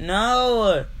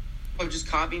 No! Oh, just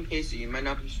copy and paste it. You might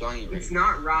not be spelling it right. It's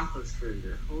not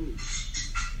Roethlisberger. Holy shit.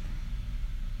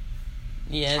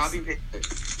 Yes, Copy and paste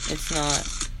it. it's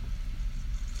not.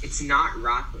 It's not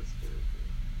Roethlisberger.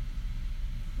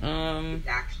 It's Um,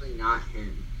 actually not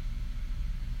him.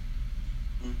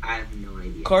 I have no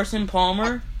idea. Carson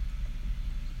Palmer?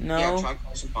 No. Yeah, try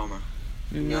Carson Palmer.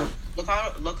 No. Look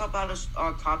up how to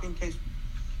copy and paste.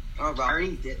 I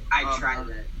already did. I tried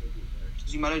that.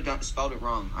 You might have spelled it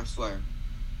wrong. I swear.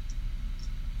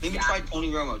 Maybe Yeah. try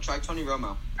Tony Romo. Try Tony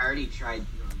Romo. I already tried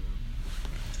Romo.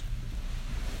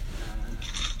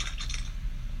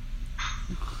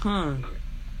 Huh.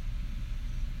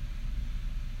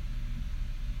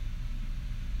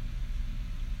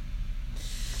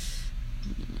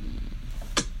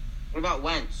 What about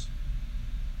Wentz?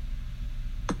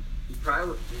 He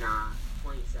probably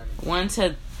 27. Wentz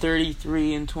had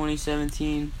 33 in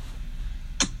 2017.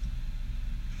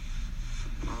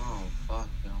 Oh, fuck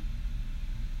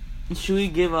no. Should we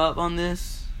give up on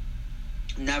this?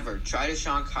 Never. Try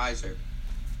Deshaun Kaiser.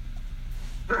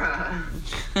 Bruh.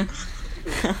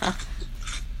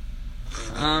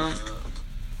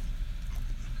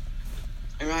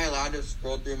 Am I allowed to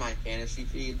scroll through my fantasy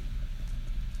feed?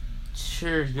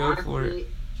 Sure, go for it.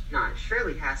 Nah, it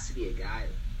surely has to be a guy.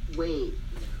 Wait.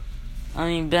 I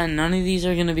mean, Ben, none of these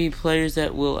are going to be players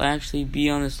that will actually be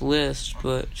on this list,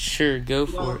 but sure, go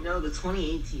for Well, it. no, the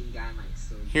 2018 guy might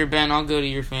still be. Here, Ben, I'll go to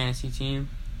your fantasy team.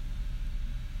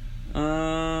 I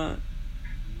have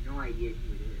no idea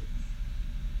who it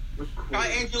is. Look cool. Try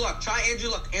Andrew Luck. Try Andrew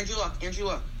Luck. Andrew Luck. Andrew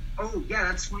Luck. Oh, yeah,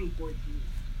 that's 2014.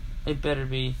 It better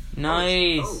be.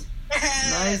 Nice. Oh.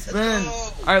 Nice, Let's Ben. go.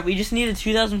 Alright, we just need a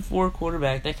 2004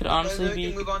 quarterback. That could Then honestly we be...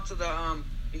 can move on to the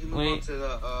We can move Wait. on to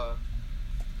the How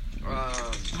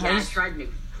Yeah, I does- tried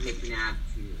McNabb,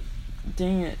 too.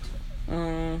 Dang it.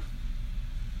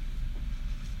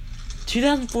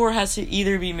 2004 has to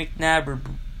either be McNabb or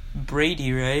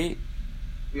Brady, right?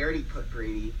 We already put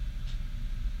Brady.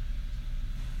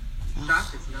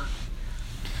 Shocked it's not.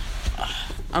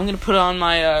 I'm gonna put on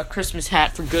my Christmas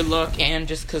hat for good luck and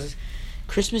just because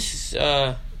Christmas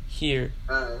is here.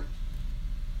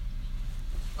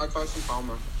 Carson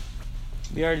Palmer.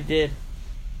 We already did.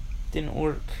 Didn't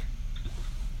work.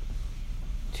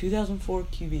 2004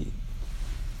 QB.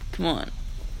 Come on.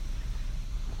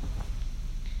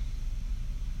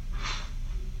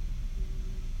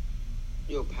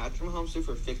 Yo, Patrick Mahomes threw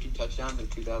for 50 touchdowns in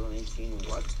 2018.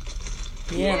 What?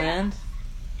 Yeah, Yeah. man.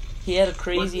 He had a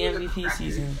crazy Wasn't even MVP record,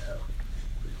 season. though.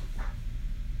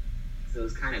 So it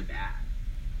was kind of bad.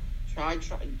 Try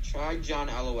John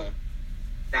Elway.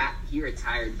 That he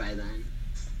retired by then.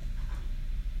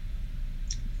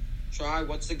 Try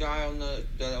what's the guy on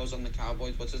that was on the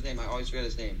Cowboys? What's his name? I always forget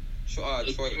his name. Troy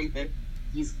Aikman.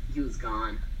 He was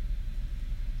gone.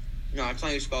 No, that's not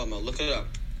how you spell it, Mo. Look it up.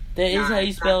 That is how you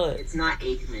it's spell not, it. It's not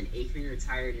Aikman. Aikman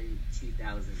retired in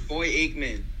 2000. Boy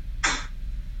Aikman.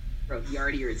 Bro, he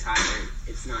already retired.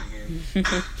 It's not him.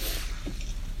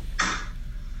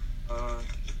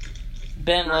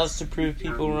 Ben loves to prove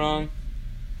people wrong.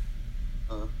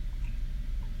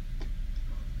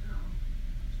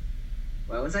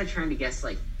 Why was I trying to guess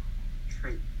like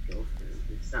Trent Gilford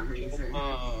for some reason?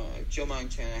 Joe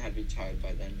Montana had retired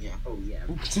by then. Yeah. Oh yeah,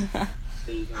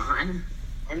 be gone.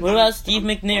 What about Steve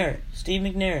McNair? Steve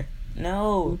McNair.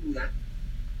 No.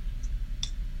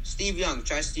 Steve Young.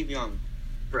 Try Steve Young.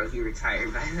 Bro, he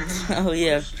retired by then. Oh,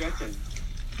 yeah. Stretching.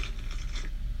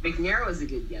 McNair was a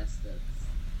good guess though.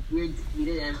 We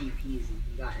did MVPs and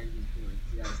he got MVP in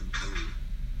 2003.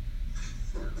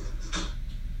 So.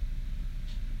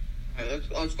 Alright,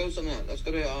 let's go to something else. Let's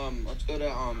try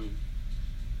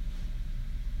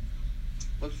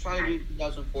to do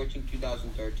 2014,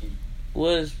 2013.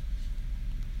 Was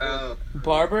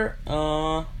Barber?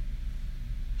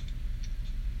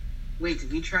 Wait,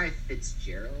 did we try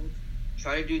Fitzgerald?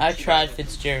 Try to do. I T.Y. tried Hilton.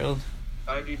 Fitzgerald.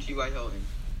 Try to do T.Y. Hilton.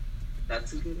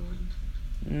 That's a good one.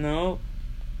 No.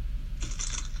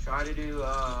 Try to do.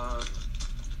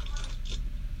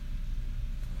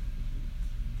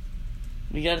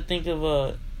 We gotta think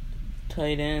of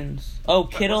tight ends. Oh,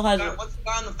 Kittle has. What's the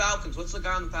guy on the Falcons? What's the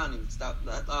guy on the Falcons? That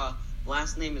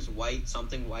last name is White.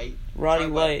 Something White. Roddy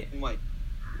Try White. White.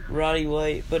 Roddy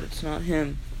White, but it's not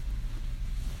him.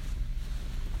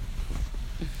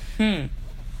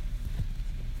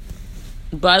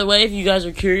 By the way, if you guys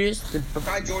are curious,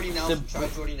 Try Jordy Nelson. Try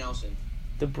Jordy Nelson.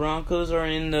 The Broncos are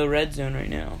in the red zone right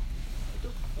now. What the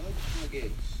fudge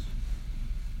nuggets?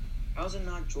 How's it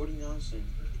not Jordy Nelson?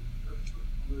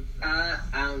 I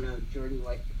don't know. Jordy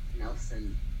White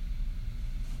Nelson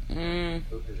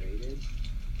overrated.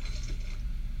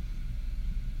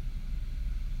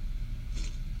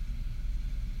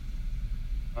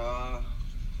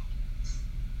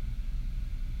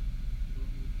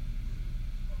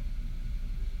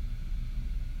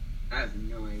 I have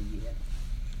no idea.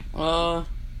 Let's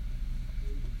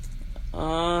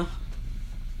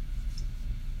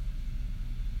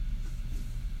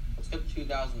go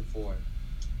 2004.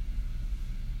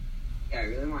 Yeah, I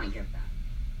really want to get that.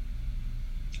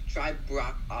 Try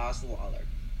Brock Osweiler.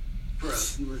 Bro,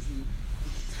 he was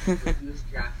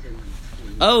drafted in like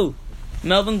 20. Oh,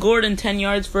 Melvin Gordon, 10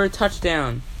 yards for a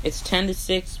touchdown. It's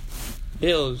 10-6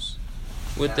 Bills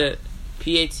with the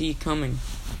PAT coming,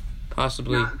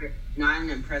 possibly. Not an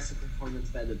impressive performance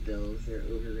by the Bills. They're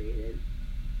overrated.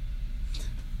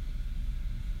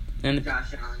 And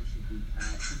Josh Allen should be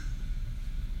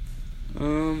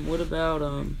cut. what about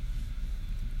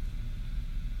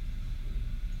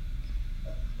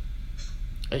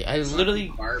I literally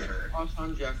Barber.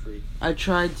 Alshon Jeffrey. I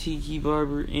tried Tiki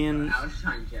Barber and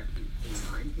Alshon Jeffrey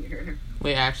came on here.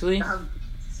 wait, actually,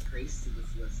 Disgrace to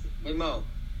this list. Wait, Mo.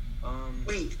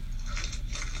 Wait.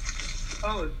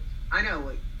 Oh, I know.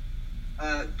 Wait.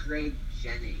 Greg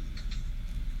Jennings.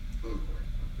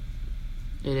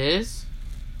 it is.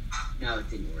 No, it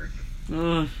didn't work.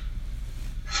 Ugh.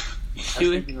 I was Should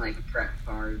we thinking like Brett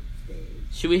Favre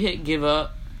days. hit give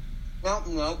up?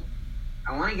 No.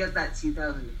 I want to get that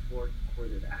 2004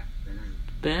 quarterback.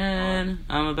 Ben,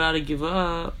 I'm about to give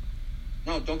up.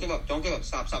 No, don't give up. Don't give up.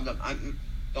 Stop.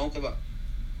 Don't give up.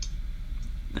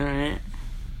 All right.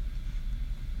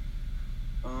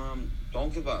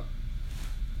 Don't give up.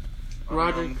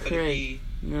 Roger could it Craig.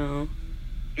 be- No.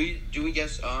 Do we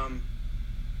guess fuck.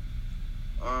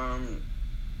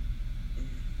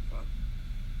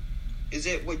 Is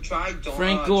it try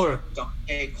Frank Gore.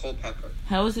 Dante Culpepper?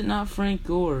 How is it not Frank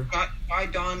Gore?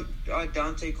 Try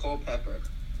Dante Culpepper.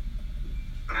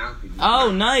 I don't think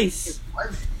Oh, nice.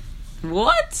 What?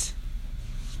 What?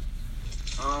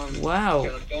 Wow. Okay,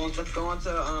 let's go on to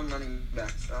running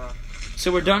backs.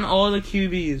 So we're done all the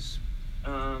QBs.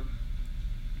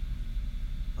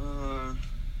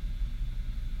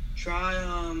 Try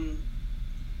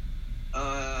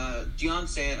Deion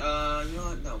Sanders. You know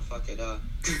what? No, fuck it.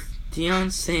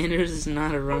 Deion Sanders is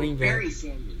not a running back. Barry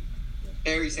Sanders.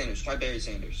 Barry Sanders. Try Barry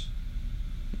Sanders.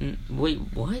 Wait,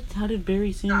 what? How did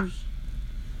Barry Sanders?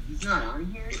 He's not on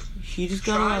here? He just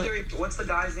got a... What's the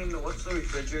guy's name? What's the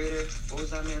refrigerator? What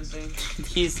was that man's name?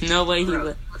 He's no way he...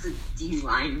 Bro, he was a D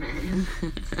lineman.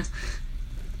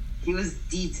 He was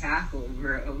D tackle,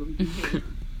 bro.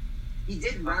 He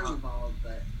did run the ball,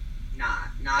 but not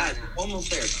Guys, enough.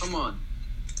 almost there. Come on.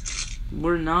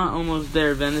 We're not almost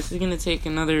there, Ben. This is going to take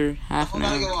another half I'm an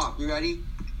about to hour. go off. You ready?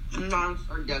 I'm not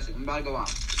start guessing. I'm about to go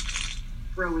off.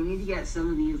 Bro, we need to get some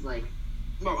of these, like...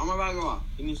 Bro, I'm about to go off.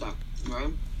 Give me a sec. You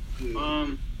ready? Yeah.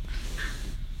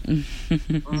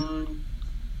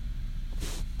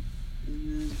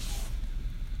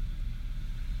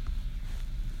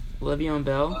 Le'Veon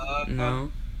Bell?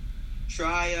 No.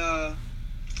 Try,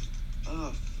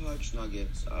 fudge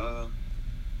nuggets.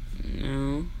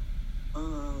 No.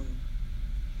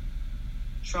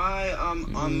 Try,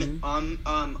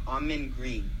 Almond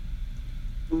Green.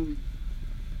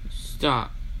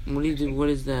 Stop. What do you do? What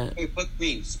is that? Wait, put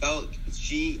green. Spell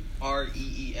Green.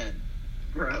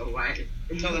 Bro, why?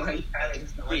 No,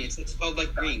 that's green. It's spelled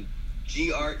like green.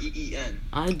 Green.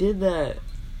 I did that.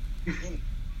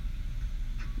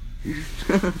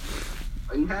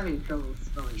 Are you having trouble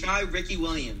spelling? Try Ricky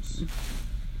Williams.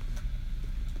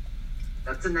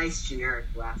 That's a nice generic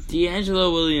last name.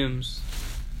 D'Angelo Williams.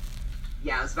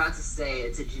 Yeah, I was about to say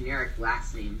it's a generic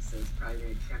last name, so it's probably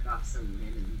gonna check off some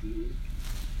random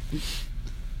dude.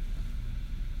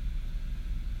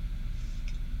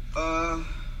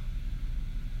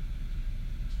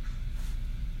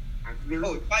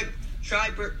 Try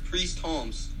Priest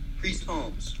Holmes.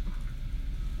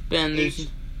 Ben, there's...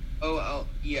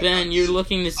 Yeah. Ben, you're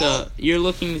looking this up. You're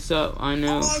looking this up. I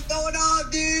know. What's going on,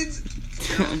 dudes?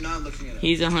 No, I'm not looking it up.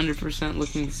 He's 100%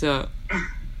 looking this up. I'm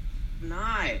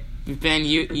not. Ben,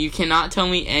 you cannot tell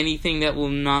me anything that will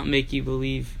not make you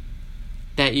believe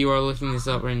that you are looking this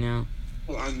up right now.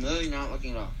 Oh, I'm really not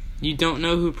looking it up. You don't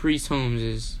know who Priest Holmes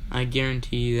is. I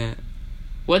guarantee you that.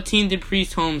 What team did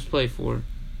Priest Holmes play for?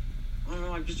 I don't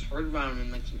know. I just heard about him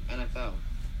in like NFL.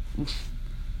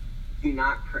 Do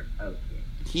not. Okay.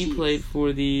 He Chiefs. played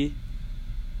for the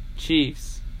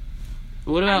Chiefs.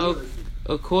 What about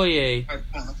Okoye? Alright,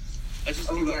 let's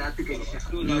just Oh, give yeah, up. that's a good Let's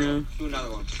shout. do another Yeah. one. Do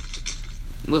another one.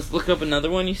 Let's look up another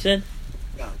one. You said.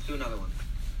 Yeah, let's do another one.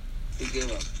 We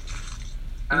give up.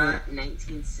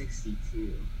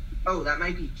 1962. Oh, that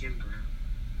might be Jim Brown.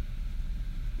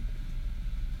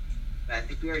 But I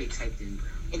think we already typed in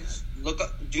Brown. Let's look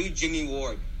up. Do Jimmy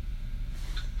Ward.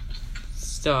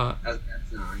 Stop. Oh,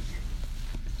 that's not on here.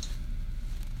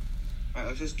 Alright,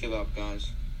 let's just give up,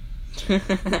 guys.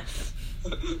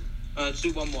 Let's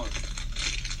do one more.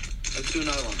 Let's do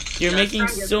another one. You're Yeah, making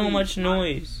let's try and get so some much fun.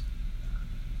 noise.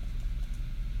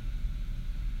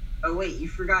 Oh, wait, you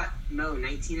forgot Mo,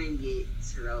 1998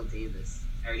 Terrell Davis.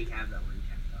 I already have that one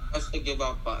checked off. That's the give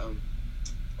up button.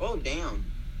 Oh, damn.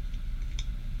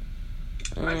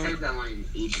 I typed that one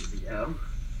ages ago.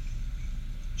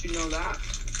 Did you know that?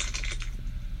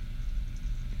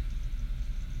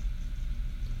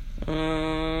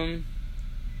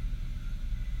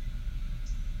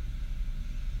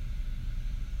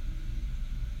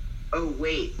 Oh,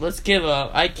 wait. Let's give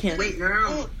up. I can't. Wait,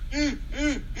 no.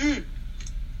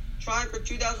 Try for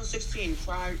 2016. Let's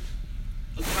try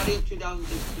to get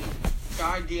 2016.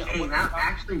 Try deal. Hey, that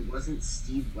actually wasn't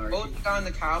Steve Largent. Oh, it's the guy in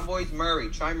the Cowboys. Murray.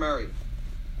 Try Murray.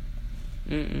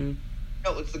 Mm-mm.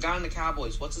 No, it's the guy in the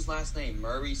Cowboys. What's his last name?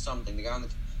 Murray something. The guy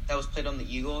that was played on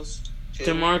the Eagles. Too.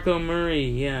 DeMarco Murray.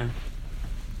 Yeah.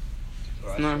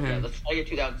 Right, not yeah, him. let's try get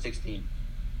 2016.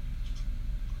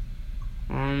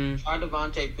 Try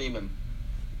Devontae Freeman.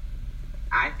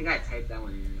 I think I typed that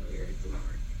one in earlier. It didn't work.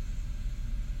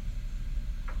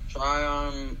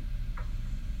 Try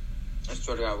I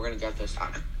swear to God, we're gonna get this.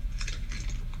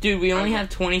 Dude, we only have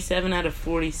 27 out of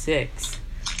 46.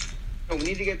 No, we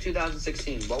need to get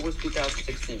 2016. What was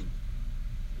 2016?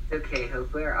 It's okay.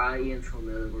 Hopefully our audience will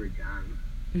know that we're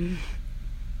done.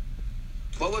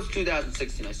 What was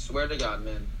 2016? I swear to God,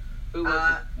 man. Who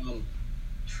was it?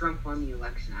 Trump won the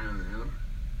election. I don't know.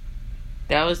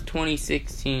 That was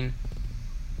 2016.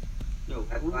 No,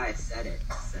 That's who, why I said it.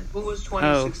 who was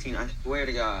 2016? I swear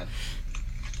to God.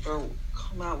 Bro,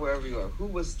 come out wherever you are. Who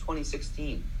was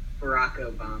 2016? Barack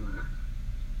Obama.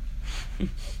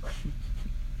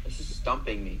 This is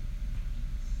stumping me.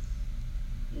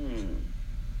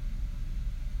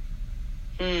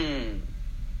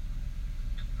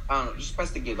 I don't know. Just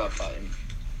press the give up button.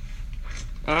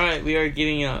 Alright, we are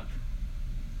giving up.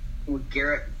 With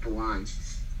Garrett Blunt.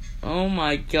 Oh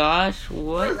my gosh, Oh,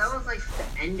 what? that was like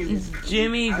the end of his career.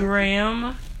 Jimmy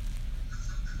Graham?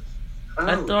 Oh,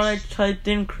 I thought I typed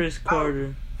in Chris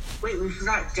Carter. Wait, we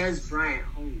forgot Des Bryant.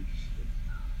 Holy shit.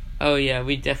 Oh yeah,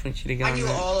 we definitely should have I gotten knew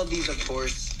that. all of these, of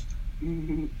course.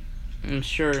 I'm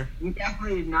sure. You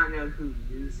definitely did not know who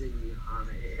Nuzin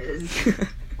Muhammad is.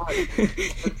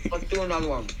 Let's do another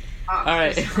one. Oh,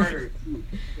 Alright. Chris Carter, too.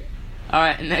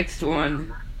 Alright, next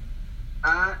one.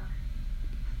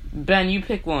 Ben, you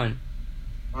pick one.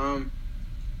 Ooh,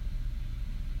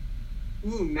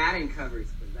 Madden covers,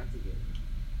 but that's a good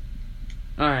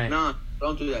one. Alright. Nah,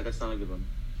 don't do that. That's not a good one.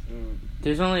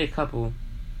 There's only a couple.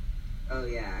 Oh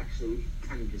yeah, actually, we can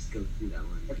kind of just go through that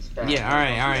one. That's bad. Yeah,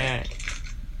 alright.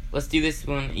 Let's do this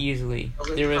one easily.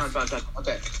 Okay, There was fine.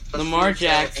 Okay. Let's Lamar do-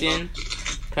 Jackson,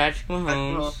 Patrick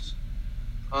Mahomes.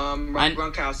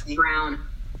 Gronkowski. Brown.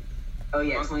 Oh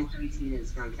yeah, 2017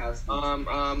 is Gronkowski.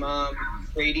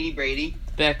 Brady.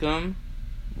 Beckham.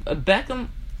 Beckham?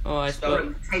 Oh, I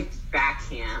spelled. Typed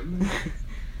backham.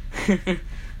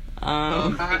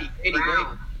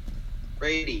 Brown.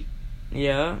 Brady.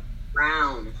 Yeah.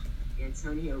 Brown.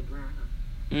 Antonio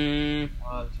Brown.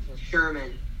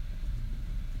 Sherman.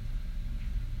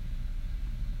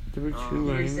 There were two Peterson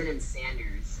running. and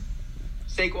Sanders.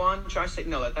 Saquon. Try say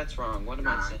no. That's wrong. What am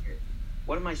I saying?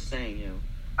 What am I saying? You.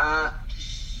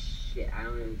 Shit, I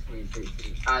don't know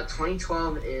 2013.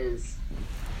 2012 is...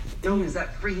 No, is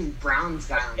that freaking Browns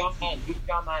guy on John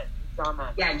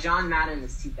Madden. Yeah, John Madden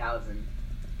is 2000.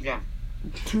 Yeah.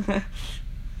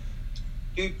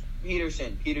 Dude,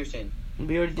 Peterson.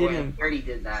 We already did him. We already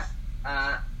did that.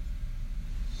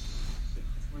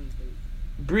 2013.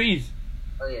 Breeze.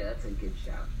 Oh yeah, that's a good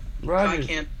shout. Rogers.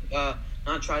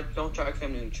 Don't try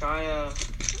Cam Newton. Try,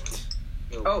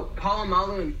 Oh,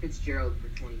 Palomalu and Fitzgerald for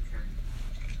 2010.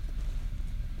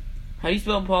 How do you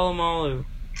spell Palomalu?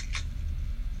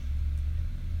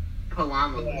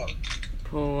 Palomalu.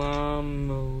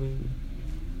 Palomalu.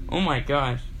 Oh my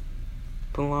gosh.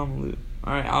 Palomalu.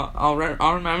 Alright, I'll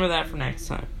remember that for next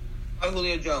time. Try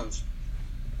Julio Jones.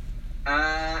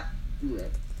 Yeah.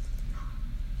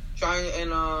 Try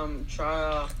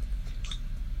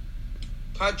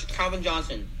Calvin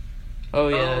Johnson. Oh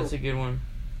yeah, Oh. that's a good one.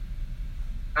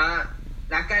 That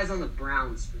guy's on the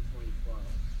Browns for 2012.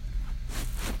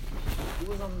 Who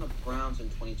was on the Browns in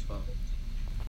 2012?